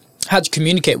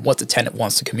communicate what the tenant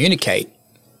wants to communicate,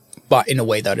 but in a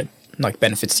way that it like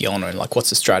benefits the owner, and like, what's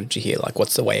the strategy here? Like,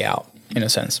 what's the way out, in a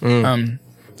sense. I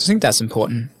think that's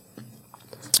important.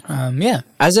 Yeah.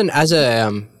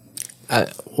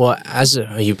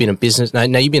 You've been a business. Now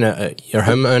you've been you're a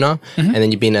homeowner, and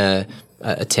then you've been a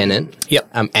tenant. Yep.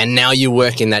 And now you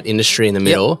work in that industry in the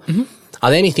middle. Yep. Are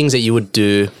there any things that you would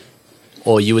do,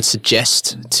 or you would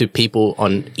suggest to people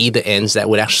on either ends that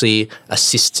would actually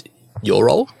assist your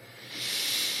role?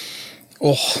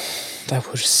 Oh, that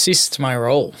would assist my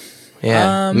role.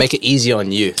 Yeah, make it easier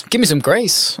on you. Give me some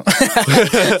grace.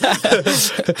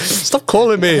 Stop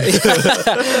calling me.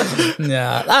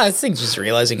 Nah, I think just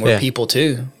realizing we're people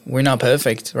too. We're not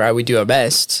perfect, right? We do our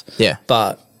best. Yeah.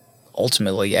 But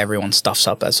ultimately, everyone stuffs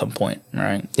up at some point,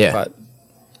 right? Yeah. But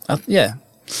I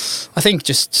think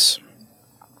just,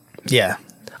 I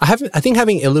think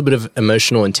having a little bit of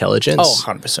emotional intelligence. Oh,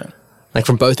 100%. Like,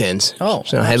 from both ends. Oh,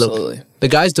 so, hey, absolutely. Look, the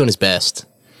guy's doing his best.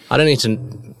 I don't need to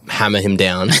hammer him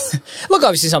down. Look,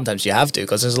 obviously sometimes you have to,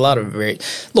 because there's a lot of like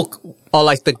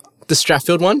the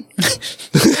Strathfield one.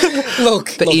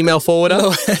 Look, the email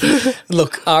forwarder.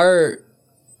 Look, our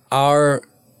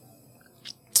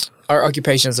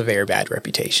occupation has a very bad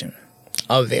reputation.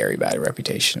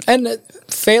 And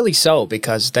fairly so,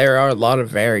 because there are a lot of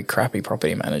very crappy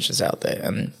property managers out there,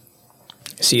 and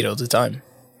you see it all the time.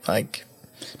 Like,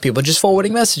 people just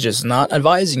forwarding messages, not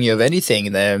advising you of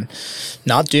anything. They're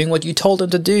not doing what you told them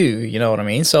to do. You know what I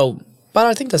mean? So, but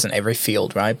I think that's in every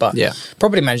field, right? But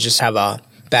property managers have a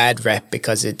bad rep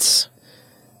because it's,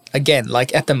 again,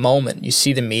 like, at the moment, you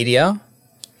see the media,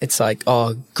 it's like,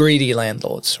 oh, greedy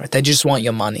landlords, right? They just want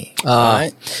your money,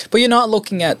 right? But you're not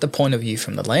looking at the point of view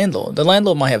from the landlord. The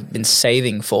landlord might have been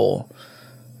saving for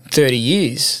 30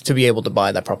 years to be able to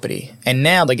buy that property, and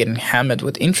now they're getting hammered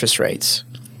with interest rates.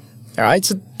 All right,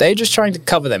 so they're just trying to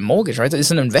cover their mortgage, right?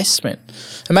 It's an investment.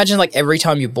 Imagine like every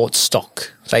time you bought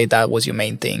stock, say that was your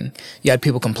main thing, you had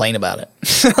people complain about it.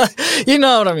 You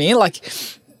know what I mean? Like,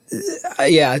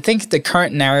 I think the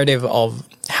current narrative of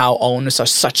how owners are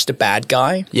such the bad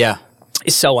guy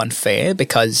is so unfair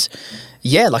because,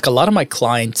 like a lot of my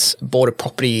clients bought a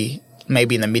property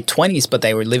maybe in the mid-20s, but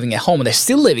they were living at home and they're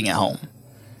still living at home,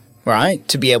 right?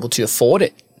 To be able to afford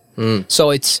it. So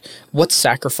it's what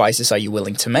sacrifices are you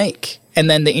willing to make?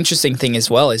 And then the interesting thing as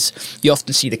well is you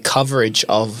often see the coverage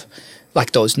of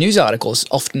like those news articles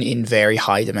often in very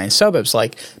high demand suburbs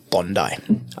like Bondi,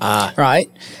 right?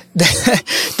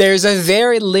 There's a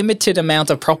very limited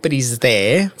amount of properties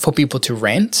there for people to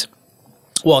rent.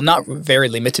 Well, not very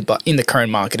limited, but in the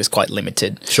current market is quite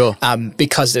limited. Sure.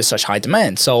 Because there's such high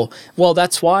demand. So,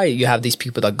 that's why you have these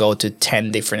people that go to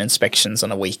 10 different inspections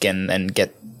on a weekend and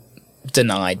get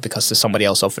denied because there's somebody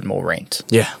else offered more rent.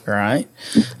 Yeah. Right?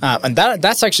 And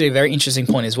that's actually a very interesting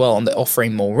point as well on the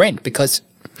offering more rent because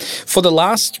for the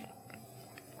last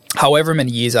however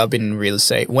many years I've been in real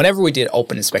estate, whenever we did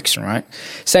open inspection, right?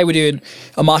 Say we did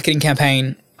a marketing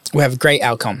campaign, we have a great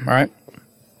outcome, right?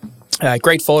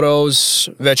 Great photos,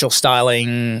 virtual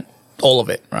styling, all of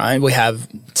it, right? We have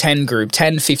 10,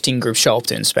 15 groups show up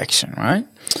to inspection, right?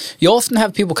 You often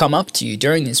have people come up to you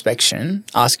during the inspection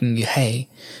asking you, hey,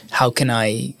 how can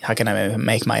I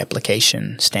make my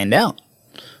application stand out?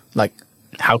 Like,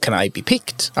 how can I be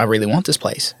picked? I really want this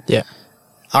place. Yeah.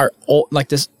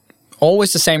 This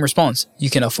always the same response. You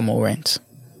can offer more rent.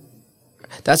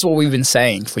 That's what we've been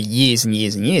saying for years and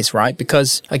years and years, right?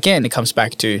 Because again, it comes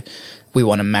back to we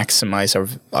want to maximize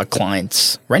our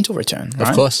clients' rental return, right?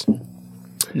 Of course.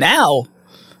 Now,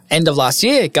 end of last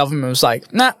year, government was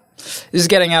like, nah, this is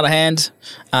getting out of hand.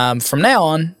 From now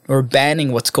on, we're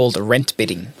banning what's called a rent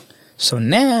bidding. So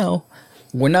now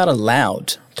we're not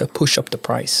allowed to push up the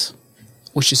price,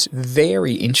 which is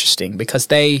very interesting because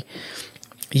pretty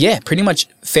much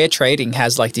fair trading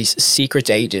has like these secret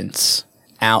agents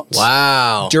out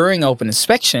during open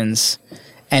inspections,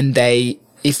 and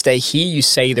if they hear you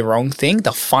say the wrong thing,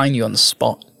 they'll fine you on the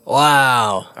spot.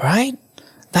 Wow. Right?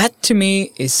 That to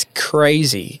me is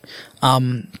crazy.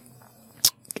 I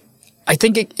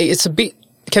think it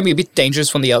can be a bit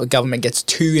dangerous when the government gets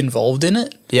too involved in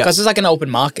it. Yeah. Because it's like an open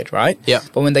market, right? Yeah.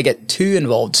 But when they get too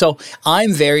involved. So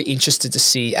I'm very interested to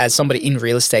see, as somebody in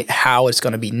real estate, how it's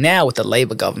going to be now with the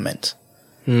Labour government.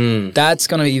 That's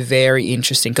going to be very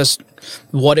interesting because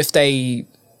what if they,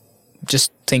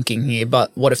 just thinking here, but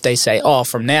what if they say,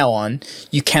 from now on,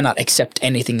 you cannot accept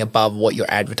anything above what your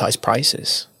advertised price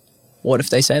is? What if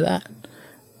they say that?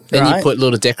 Then you put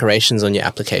little decorations on your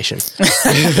application.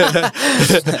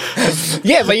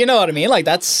 Yeah, but you know what I mean? Like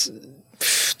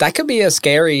that could be a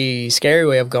scary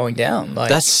way of going down. Like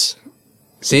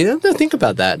don't think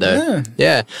about that though.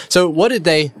 Yeah. So what did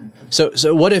they?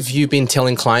 So what have you been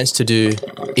telling clients to do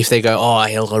if they go,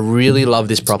 I really love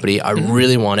this property, I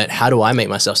really want it. How do I make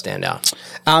myself stand out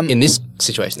in this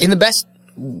situation?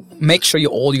 Make sure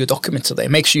all your documents are there.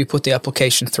 Make sure you put the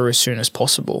application through as soon as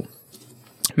possible.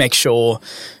 Make sure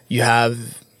you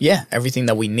have everything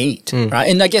that we need, right?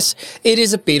 And I guess it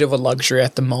is a bit of a luxury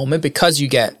at the moment because you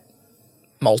get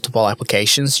multiple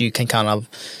applications. You can kind of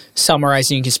summarize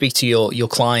and you can speak to your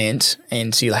client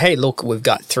and see, like, hey, look, we've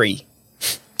got 3.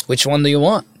 Which one do you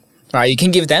want? Right? You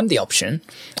can give them the option.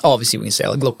 Obviously, we can say,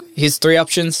 like, look, here's 3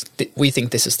 options. We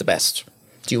think this is the best.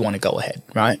 Do you want to go ahead?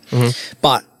 Right? Mm-hmm.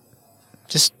 But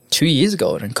just 2 years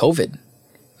ago during COVID,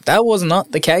 that was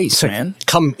not the case, man.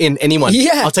 Come in, anyone.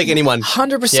 Yeah. I'll take anyone.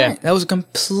 100%. Yeah. That was a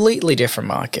completely different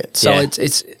market. So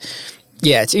it's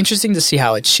interesting to see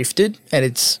how it shifted, and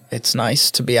it's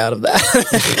nice to be out of that.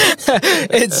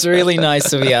 It's really nice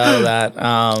to be out of that.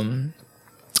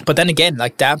 But then again,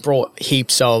 like that brought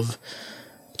heaps of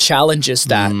challenges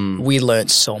that we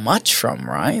learned so much from,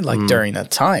 right? Like during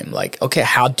that time, like, okay,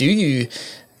 how do you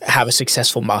have a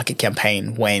successful market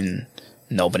campaign when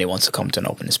nobody wants to come to an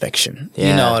open inspection? Yeah.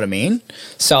 You know what I mean?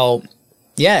 So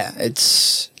I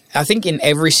think in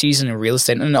every season in real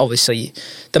estate, and obviously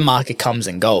the market comes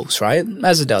and goes, right?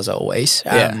 As it does always.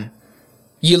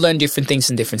 You learn different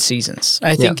things in different seasons.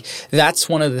 I think that's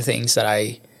one of the things that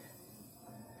I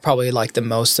probably like the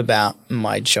most about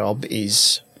my job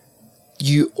is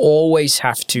you always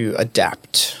have to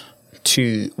adapt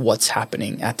to what's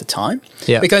happening at the time.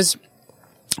 Yeah. Because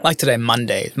like today,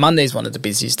 Monday is one of the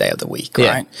busiest day of the week,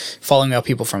 right? Following up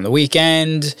people from the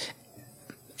weekend.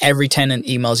 Every tenant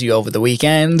emails you over the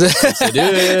weekend. Yes, they do.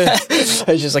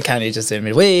 It's just like, can you just do it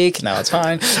midweek? No, it's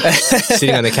fine.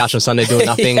 Sitting on the couch on Sunday doing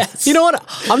nothing. Yes. You know what?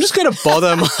 I'm just going to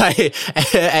bother my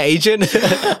agent.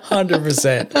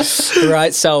 100%.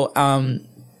 Right. So,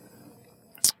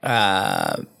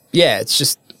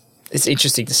 it's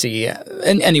interesting to see.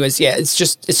 And anyways,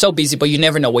 it's so busy, but you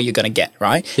never know what you're going to get,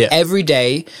 right? Yeah. Every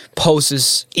day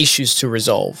poses issues to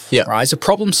resolve, right? So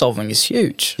problem solving is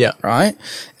huge, right?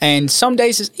 And some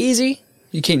days it's easy.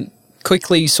 You can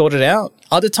quickly sort it out.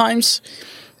 Other times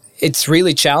it's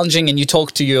really challenging, and you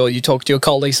talk to your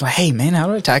colleagues like, hey man, how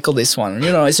do I tackle this one?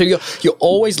 So you're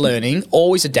always learning,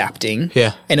 always adapting,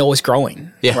 and always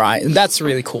growing, right? And that's a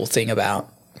really cool thing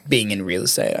about being in real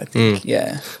estate, I think.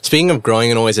 Speaking of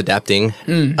growing and always adapting,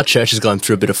 our church has gone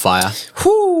through a bit of fire.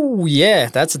 Whoo, yeah,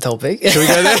 that's a topic. Should we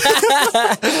go there?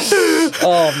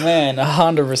 Oh man,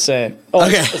 100%. Oh,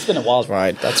 Okay. It's been a wild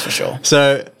ride, that's for sure.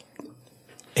 So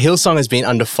Hillsong has been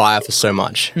under fire for so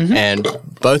much, and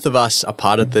both of us are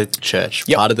part of the church,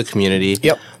 part of the community.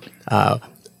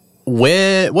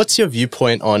 What's your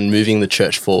viewpoint on moving the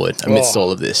church forward amidst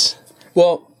all of this?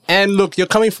 Well, and look, you're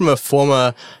coming from a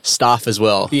former staff as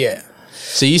well. Yeah.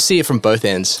 So you see it from both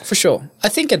ends. For sure. I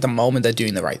think at the moment they're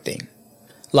doing the right thing.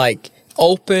 Like,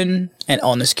 open and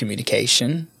honest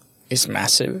communication is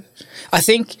massive. I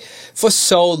think for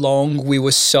so long we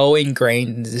were so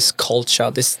ingrained in this culture,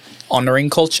 this honoring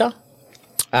culture,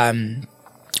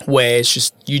 where it's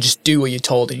just you just do what you're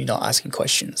told and you're not asking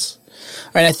questions.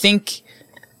 And I think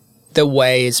the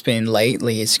way it's been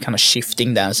lately is kind of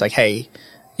shifting down. It's like, hey,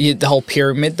 the whole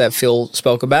pyramid that Phil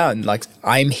spoke about, and like,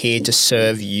 I'm here to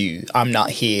serve you. I'm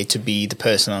not here to be the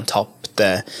person on top,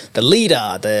 the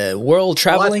leader, the world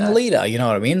traveling leader. You know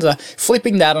what I mean? So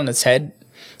flipping that on its head,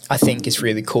 I think is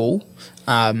really cool.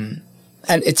 And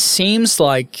it seems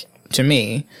like, to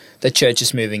me, the church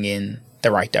is moving in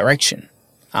the right direction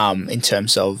in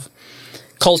terms of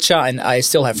culture. And I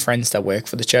still have friends that work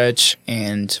for the church,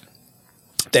 and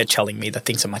they're telling me that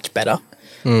things are much better,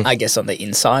 I guess, on the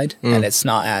inside. And it's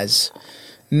not as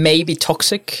maybe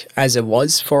toxic as it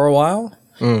was for a while.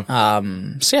 So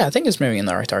yeah, I think it's moving in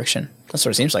the right direction. That's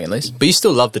what it seems like, at least. But you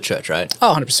still love the church, right?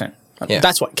 Oh, 100%. Yeah.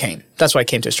 That's what came. That's why I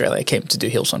came to Australia. I came to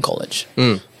do Hillsong College.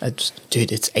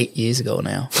 Dude, it's 8 years ago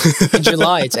now. In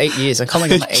July, it's 8 years. I can't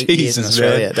believe I'm 8 years in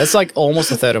Australia. Man. That's like almost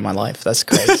a third of my life. That's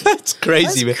crazy. That's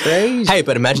crazy, man. Crazy. Hey,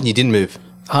 but imagine you didn't move.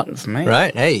 For me.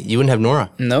 Right? Hey, you wouldn't have Nora.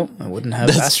 No, I wouldn't have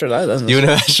Astrid either. You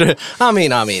wouldn't have Astrid. I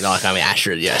mean,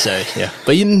 Astrid, yeah. So, yeah.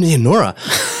 But you didn't need Nora.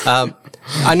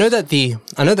 I know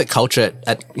that culture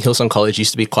at Hillsong College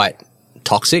used to be quite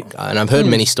toxic, and I've heard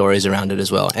many stories around it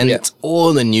as well. And it's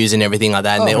all the news and everything like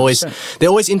that. And they're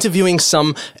always interviewing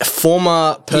some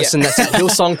former person that's at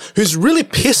Hillsong who's really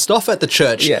pissed off at the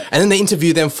church. Yeah. And then they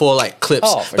interview them for like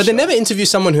clips. But they never interview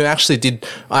someone who actually did,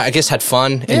 I guess, had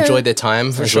fun, enjoyed their time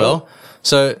as well.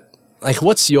 So, like,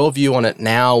 what's your view on it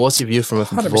now? What's your view from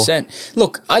 100%.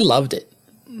 Look, I loved it.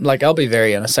 Like, I'll be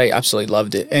very honest, I absolutely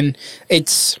loved it. And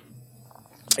it's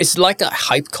like a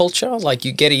hype culture. Like,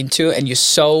 you get into it and you're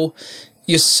so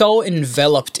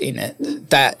enveloped in it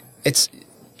that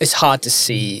it's hard to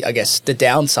see, I guess, the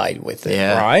downside with it,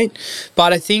 right?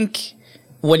 But I think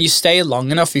when you stay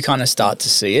long enough, you kind of start to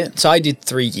see it. So I did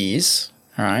 3 years,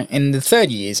 all right? In the third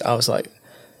years, I was like,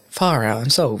 far out, I'm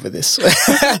so over this.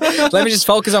 Let me just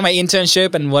focus on my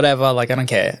internship and whatever, like, I don't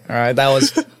care, all right? That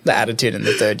was the attitude in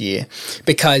the third year.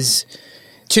 Because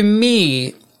to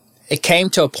me, it came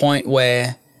to a point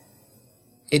where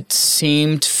it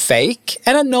seemed fake.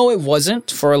 And I know it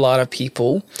wasn't for a lot of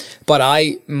people, but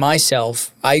I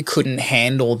couldn't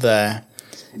handle the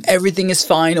everything is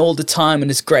fine all the time and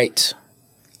it's great.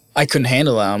 I couldn't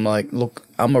handle that. I'm like, look,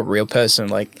 I'm a real person.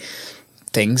 Like,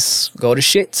 things go to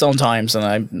shit sometimes and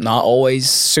I'm not always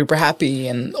super happy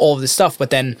and all of this stuff. But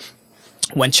then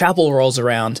when chapel rolls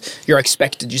around, you're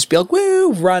expected to just be like,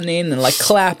 woo, run in and like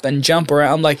clap and jump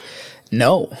around. I'm like,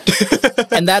 no.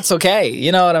 And that's okay.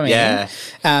 You know what I mean? Yeah.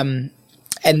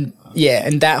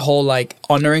 And that whole like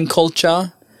honoring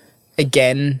culture,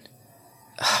 again,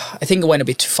 I think it went a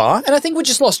bit too far. And I think we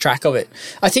just lost track of it.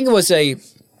 I don't think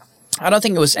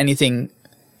it was anything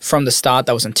from the start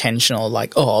that was intentional,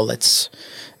 like, oh, let's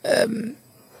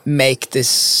make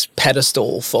this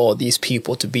pedestal for these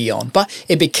people to be on. But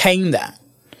it became that.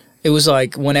 It was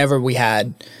like whenever we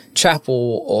had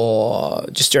chapel or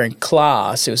just during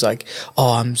class, it was like,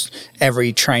 oh,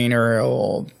 every trainer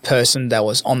or person that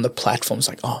was on the platform was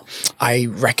like, oh, I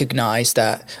recognize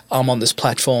that I'm on this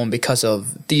platform because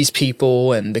of these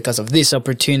people and because of this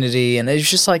opportunity. And it's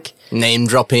just like name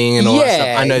dropping and all that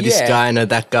stuff. I know this guy, I know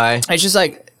that guy. It's just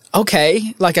like,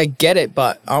 okay, like I get it,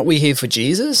 but aren't we here for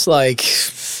Jesus? Like,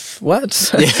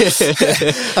 what?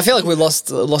 I feel like we lost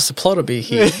the plot a bit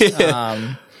here.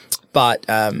 But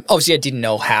obviously I didn't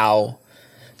know how.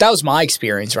 That was my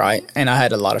experience, right? And I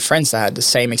had a lot of friends that had the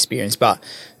same experience, but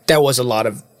there was a lot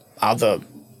of other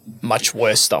much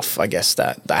worse stuff, I guess,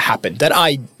 that happened that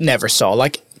I never saw.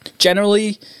 Like,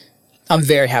 generally, I'm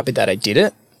very happy that I did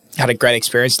it. Had a great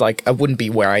experience. Like, I wouldn't be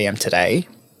where I am today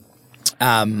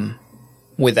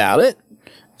without it.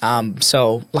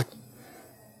 So, like,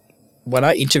 when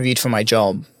I interviewed for my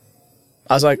job,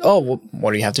 I was like, oh, well,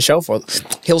 what do you have to show for it?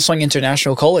 Hillsong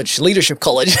International College, Leadership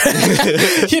College.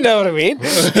 You know what I mean?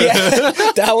 Yeah,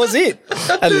 that was it.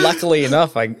 And luckily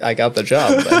enough, I got the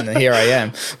job, and here I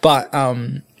am. But,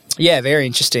 yeah, very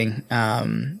interesting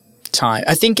time.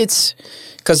 I think it's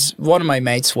because one of my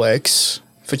mates works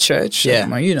for church.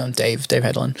 Yeah. You know Dave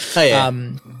Hedlund. Oh, yeah.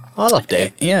 I love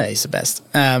Dave. Yeah, he's the best.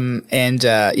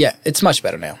 Yeah, it's much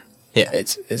better now. Yeah.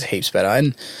 It's heaps better.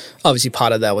 And obviously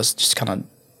part of that was just kind of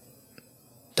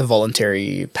the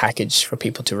voluntary package for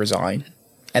people to resign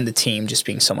and the team just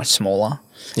being so much smaller.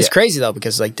 It's crazy though,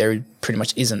 because like there pretty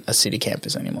much isn't a city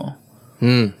campus anymore.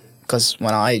 Because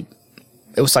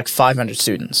it was like 500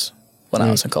 students when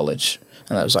I was in college,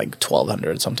 and that was like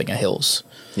 1,200 something at Hills.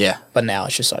 Yeah. But now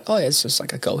it's just like, oh yeah, it's just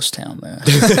like a ghost town there.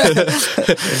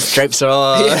 Drapes are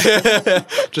all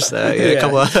just a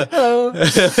couple of...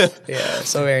 Yeah,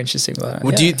 so very interesting. But,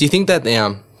 Well, do you think that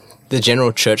the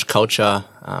general church culture,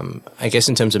 I guess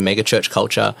in terms of megachurch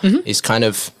culture, is kind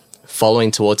of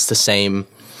following towards the same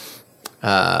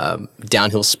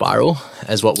downhill spiral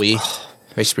as what we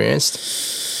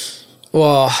experienced?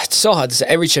 Well, it's so hard to say.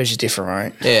 Every church is different,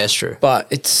 right? Yeah, that's true.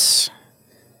 But it's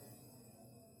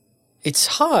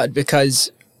hard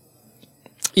because,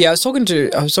 I was talking to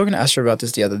Asher about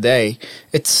this the other day.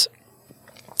 It's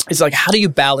like, how do you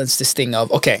balance this thing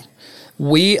of, okay,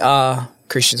 we are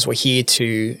Christians, we're here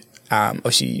to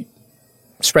obviously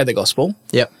spread the gospel,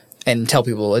 and tell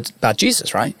people about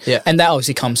Jesus, right? Yeah, and that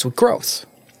obviously comes with growth,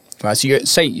 right?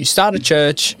 So you start a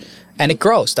church and it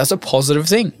grows. That's a positive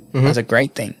thing. That's a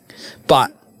great thing.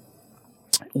 But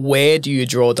where do you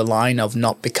draw the line of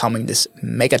not becoming this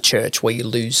mega church where you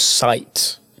lose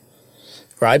sight,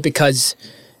 right? Because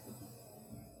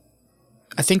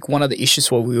I think one of the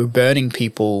issues where we were burning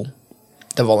people,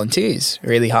 the volunteers,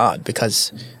 really hard,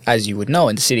 because as you would know,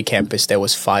 in the city campus, there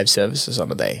was 5 services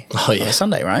on a day. Oh, yeah. On a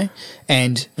Sunday, right?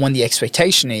 And when the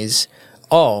expectation is,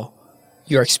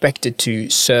 you're expected to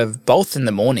serve both in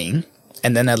the morning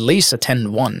and then at least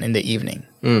attend one in the evening.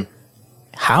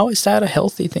 How is that a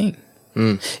healthy thing?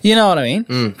 You know what I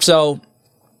mean? So,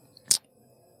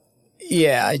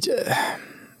 yeah,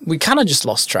 we kind of just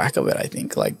lost track of it, I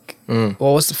think. Like, what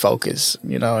was the focus?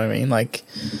 You know what I mean? Like,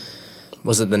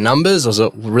 was it the numbers, or was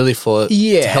it really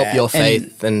to help your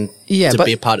faith and to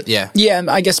be a part of? Yeah,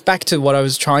 and I guess back to what I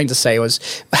was trying to say was,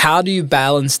 how do you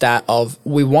balance that of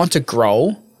we want to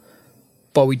grow,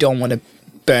 but we don't want to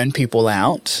burn people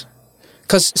out?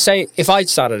 Because say if I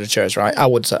started a church, right, I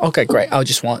would say, okay, great, I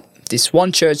just want this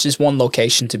one church, this one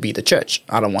location to be the church.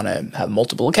 I don't want to have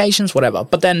multiple locations, whatever.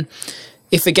 But then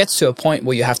if it gets to a point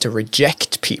where you have to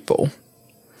reject people,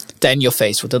 then you're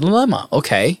faced with a dilemma.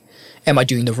 Okay, am I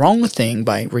doing the wrong thing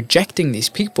by rejecting these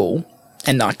people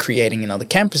and not creating another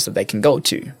campus that they can go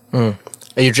to? Are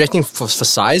you rejecting for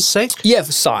size sake? Yeah,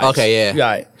 for size. Okay, yeah.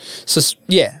 Right. So,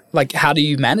 like how do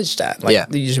you manage that? Like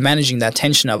you're managing that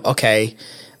tension of, okay,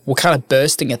 we're kind of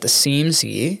bursting at the seams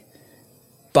here,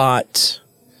 but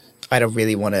I don't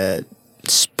really want to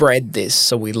spread this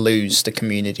so we lose the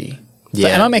community. Yeah.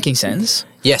 Am I making sense?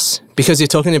 Yes, because you're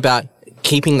talking about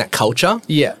keeping that culture.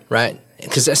 Yeah. Right?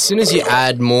 Because as soon as you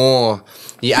add more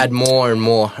and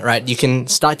more, right, you can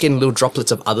start getting little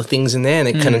droplets of other things in there, and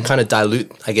it can kind of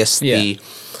dilute, I guess,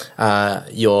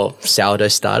 your sourdough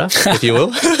starter, if you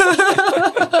will.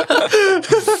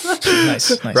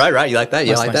 Nice. Right. You like that?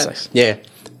 You like that? Nice. Yeah.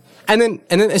 And then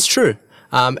it's true.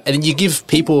 And then you give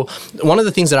people, one of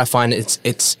the things that I find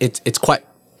it's quite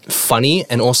funny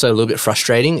and also a little bit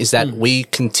frustrating is that we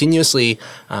continuously,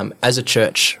 as a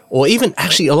church, or even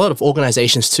actually a lot of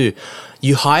organizations too,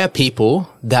 you hire people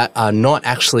that are not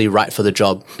actually right for the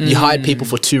job. You hired people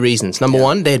for 2 reasons. Number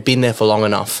one, they had been there for long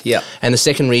enough. Yeah. And the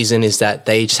second reason is that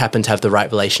they just happen to have the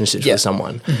right relationships with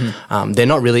someone. They're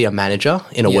not really a manager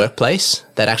in a workplace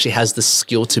that actually has the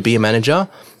skill to be a manager.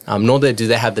 Nor do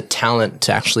they have the talent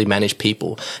to actually manage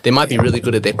people. They might be really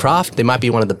good at their craft. They might be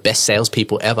one of the best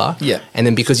salespeople ever. Yeah. And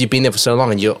then because you've been there for so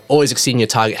long and you're always exceeding your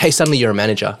target, hey, suddenly you're a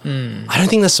manager. I don't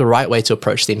think that's the right way to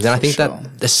approach things. And I think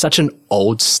that there's such an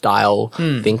old style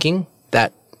thinking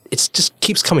that it just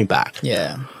keeps coming back.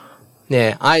 Yeah.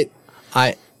 Yeah. I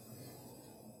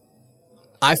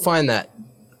find that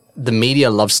the media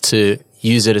loves to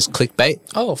use it as clickbait.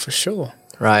 Oh, for sure.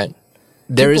 Right.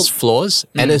 There is flaws,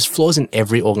 and there's flaws in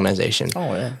every organization.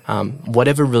 Oh, yeah.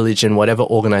 Whatever religion, whatever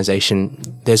organization,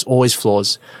 there's always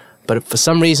flaws. But for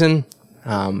some reason,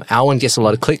 Our one gets a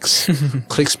lot of clicks.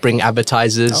 Clicks bring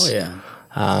advertisers. Oh, yeah.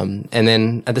 And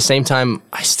then at the same time,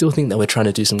 I still think that we're trying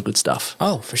to do some good stuff.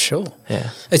 Oh, for sure. Yeah.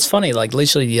 It's funny, like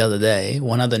literally the other day,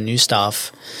 one of the new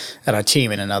staff at our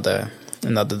team in another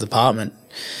department,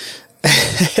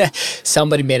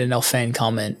 somebody made an offhand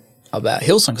comment about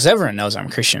Hillsong, because everyone knows I'm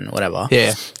Christian, whatever.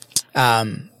 Yeah.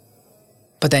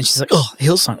 But then she's like, oh,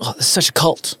 Hillsong, oh, it's such a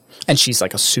cult. And she's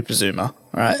like a super zoomer,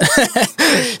 right?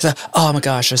 She's like, oh my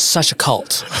gosh, it's such a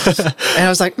cult. And I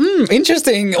was like,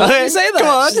 interesting. Why do you say that? Come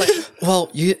on. Like, well,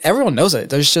 everyone knows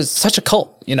it. There's just such a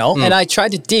cult, you know? And I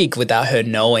tried to dig without her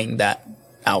knowing that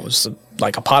I was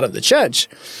like a part of the church.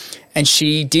 And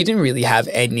she didn't really have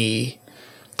any,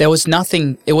 there was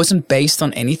nothing, it wasn't based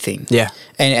on anything. Yeah.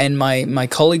 And my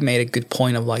colleague made a good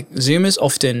point of like, Zoomers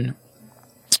often,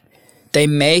 they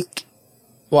make,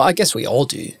 well, I guess we all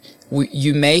do.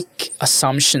 You make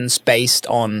assumptions based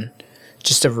on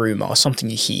just a rumor or something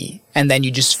you hear, and then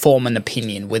you just form an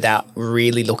opinion without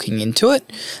really looking into it.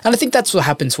 And I think that's what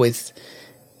happens with,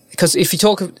 because if you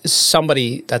talk to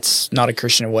somebody that's not a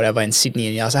Christian or whatever in Sydney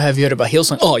and you ask, have you heard about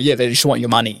Hillsong? Oh, yeah, they just want your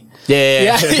money.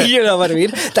 Yeah. You know what I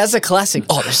mean? That's a classic.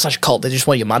 Oh, they're such a cult. They just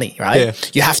want your money, right? Yeah.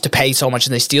 You have to pay so much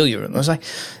and they steal you. And I was like,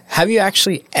 have you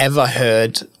actually ever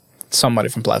heard somebody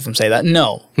from Platform say that?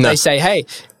 No. They say, hey,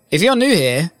 if you're new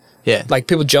here, yeah, like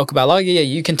people joke about, like, yeah,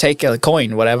 you can take a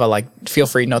coin, whatever, like feel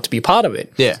free not to be part of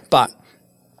it. Yeah. But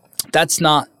that's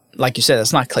not, like you said,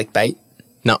 that's not clickbait.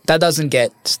 No. That doesn't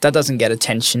get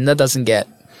attention. That doesn't get,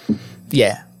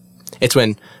 yeah. It's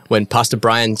when Pastor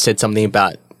Brian said something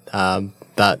about I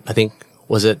think,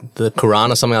 was it the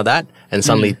Quran or something like that? And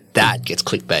suddenly that gets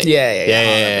clickbait.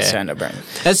 Yeah. It's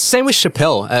the same with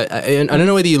Chappelle. I don't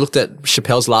know whether you looked at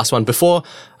Chappelle's last one before,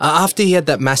 after he had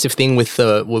that massive thing with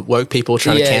woke people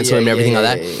trying to cancel him and everything like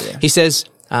that. Yeah. He says,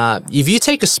 if you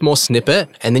take a small snippet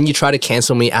and then you try to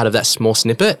cancel me out of that small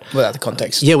snippet. Without the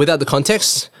context. Yeah, without the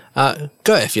context,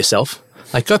 go F yourself.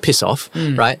 Like, go piss off,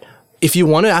 right? If you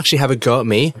want to actually have a go at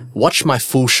me, watch my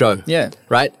full show. Yeah.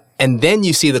 Right? And then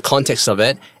you see the context of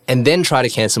it, and then try to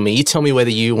cancel me. You tell me whether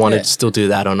you want to still do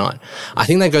that or not. I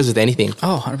think that goes with anything.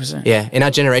 Oh, 100%. Yeah. In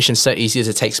our generation, it's so easy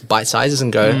to take bite sizes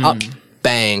and go up,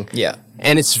 bang. Yeah.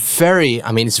 And it's very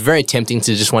tempting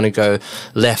to just want to go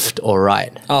left or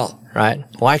right. Oh. Right?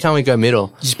 Why can't we go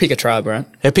middle? Just pick a tribe, right?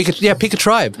 Pick a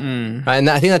tribe. Right? And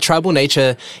I think that tribal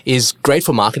nature is great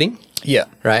for marketing. Yeah.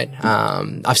 Right?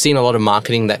 I've seen a lot of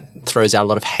marketing that throws out a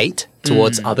lot of hate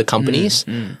towards other companies.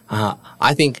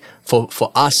 I think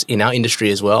for us in our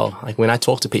industry as well, like when I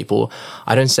talk to people,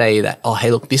 I don't say that, oh,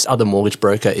 hey, look, this other mortgage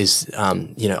broker is,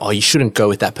 you shouldn't go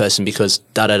with that person because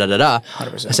da-da-da-da-da.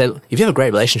 100%. I say, if you have a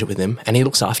great relationship with him and he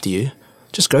looks after you,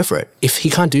 just go for it. If he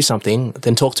can't do something,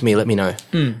 then talk to me, let me know.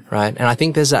 Right? And I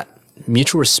think there's that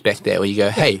mutual respect there where you go,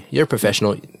 hey, you're a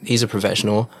professional, he's a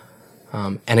professional.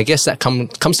 And I guess that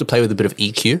comes to play with a bit of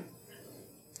EQ,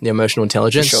 the emotional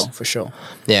intelligence. For sure.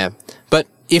 Yeah. But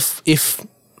if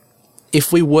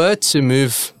we were to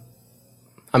move,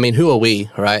 I mean, who are we,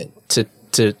 right,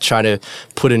 to try to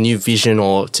put a new vision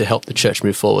or to help the church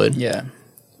move forward? Yeah.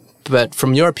 But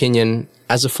from your opinion,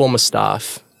 as a former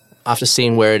staff, after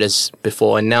seeing where it is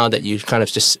before, and now that you kind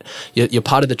of just, you're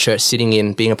part of the church, sitting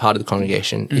in, being a part of the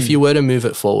congregation, if you were to move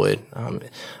it forward,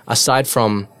 aside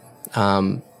from,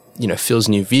 Phil's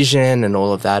new vision and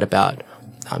all of that about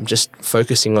just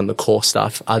focusing on the core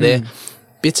stuff, are there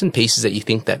bits and pieces that you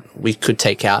think that we could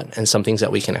take out and some things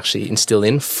that we can actually instill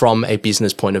in from a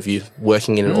business point of view,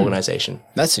 working in an organization?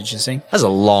 That's interesting. That's a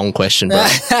long question, bro.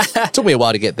 It took me a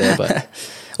while to get there, but...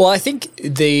 Well, I think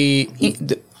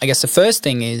I guess the first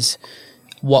thing is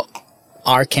what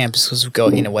our campus, because we go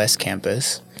in a West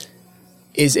campus,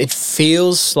 is it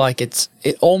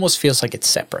almost feels like it's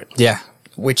separate. Yeah.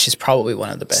 Which is probably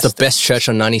one of the best. It's the best church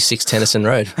on 96 Tennyson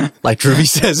Road, like Ruby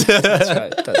says.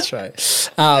 That's right.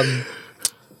 I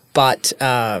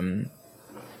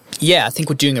think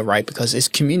we're doing it right because it's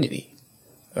community,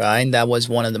 right? And that was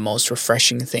one of the most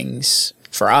refreshing things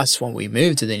for us when we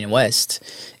moved to the Inner West,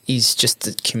 is just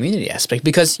the community aspect,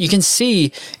 because you can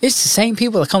see it's the same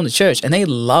people that come to church and they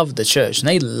love the church and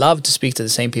they love to speak to the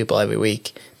same people every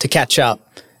week, to catch up,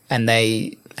 and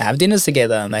they have dinners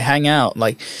together and they hang out.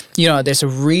 Like, there's a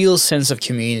real sense of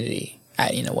community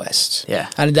at Inner West. Yeah.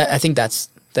 And I think that's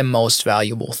the most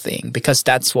valuable thing, because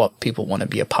that's what people want to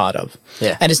be a part of.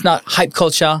 Yeah. And it's not hype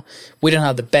culture. We don't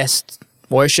have the best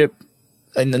worship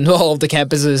in all of the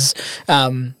campuses.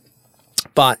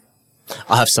 But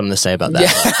I'll have something to say about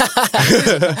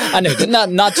that. I know,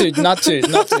 not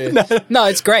to. No,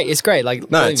 it's great. It's great. Like,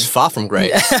 No, it's far from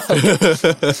great.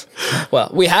 well,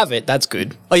 we have it. That's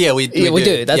good. Oh yeah, we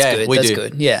do. That's yeah, good. We That's do.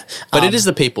 good. Yeah. But it is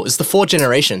the people. It's the 4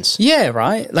 generations. Yeah,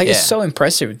 right. Like, Yeah. it's so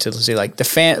impressive to see like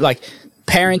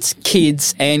parents,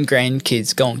 kids, and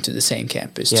grandkids going to the same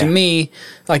campus. Yeah. To me,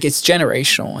 like, it's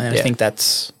generational, and I Yeah. think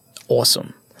that's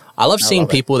awesome. I love seeing love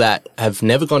it. people that have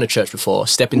never gone to church before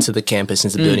step into the campus,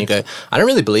 into the building, and go, I don't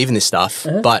really believe in this stuff,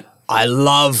 but I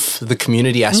love the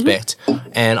community aspect,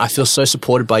 and I feel so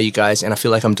supported by you guys, and I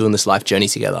feel like I'm doing this life journey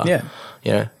together. Yeah.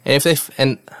 You know,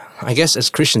 and I guess as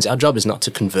Christians, our job is not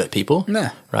to convert people. Nah.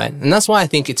 Right? And that's why I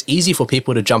think it's easy for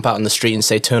people to jump out on the street and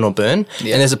say turn or burn,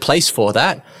 Yeah. and there's a place for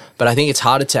that, but I think it's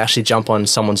harder to actually jump on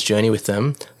someone's journey with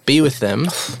them, be with them,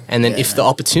 and then if the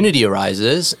opportunity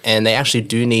arises and they actually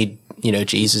do need, you know,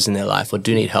 Jesus in their life or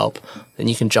do need help, then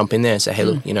you can jump in there and say, hey,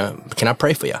 look, you know, can I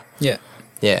pray for you? Yeah.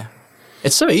 Yeah.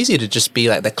 It's so easy to just be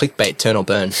like the clickbait, turn or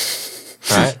burn,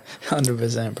 right?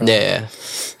 100%, bro. Yeah.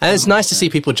 And it's nice to see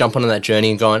people jump on that journey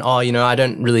and going, oh, you know, I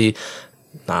don't really,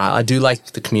 I do like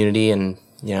the community and,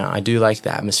 you know, I do like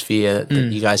the atmosphere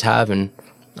that you guys have. And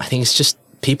I think it's just,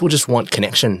 people just want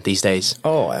connection these days.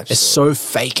 Oh, absolutely. It's so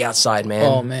fake outside, man.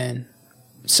 Oh, man.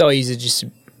 So easy just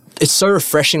to... It's so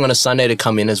refreshing on a Sunday to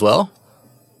come in as well.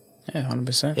 Yeah,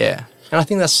 100%. Yeah. And I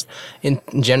think that's, in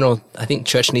general, I think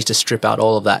church needs to strip out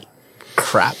all of that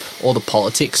crap, all the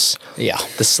politics, Yeah.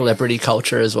 the celebrity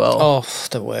culture as well. Oh,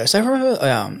 the worst. I remember,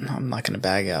 I'm not going to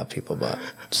bag out people, but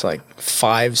it's like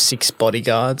 5-6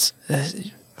 bodyguards.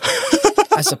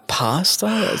 As a pastor,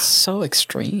 it's so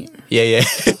extreme. Yeah,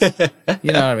 yeah.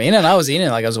 You know what I mean? And I was in it,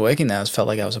 like I was working there. I felt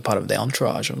like I was a part of the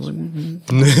entourage. I was like,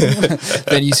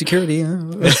 venue security.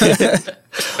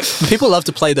 People love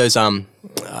to play those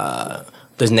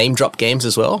name drop games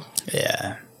as well.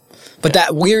 Yeah. But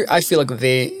I feel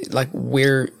like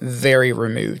we're very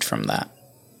removed from that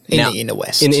in the inner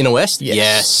west. In the inner west?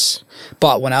 Yes.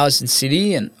 But when I was in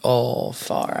city and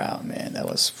far out, man, that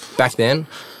was Back then,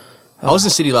 I was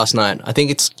in city last night. I think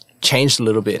it's changed a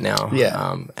little bit now.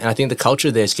 Yeah. And I think the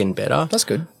culture there is getting better. that's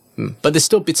good. But there's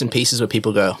still bits and pieces where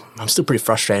people go, I'm still pretty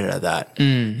frustrated at that.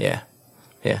 Yeah.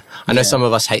 Yeah. I know some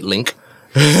of us hate Link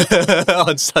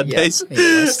on Sundays.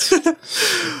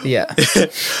 Yeah.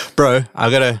 Bro,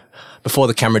 before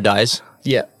the camera dies,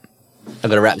 Yeah. I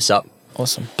got to wrap this up.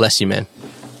 Awesome. Bless you, man.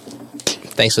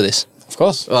 Thanks for this. Of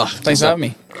course. Oh, Thanks for having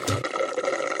me.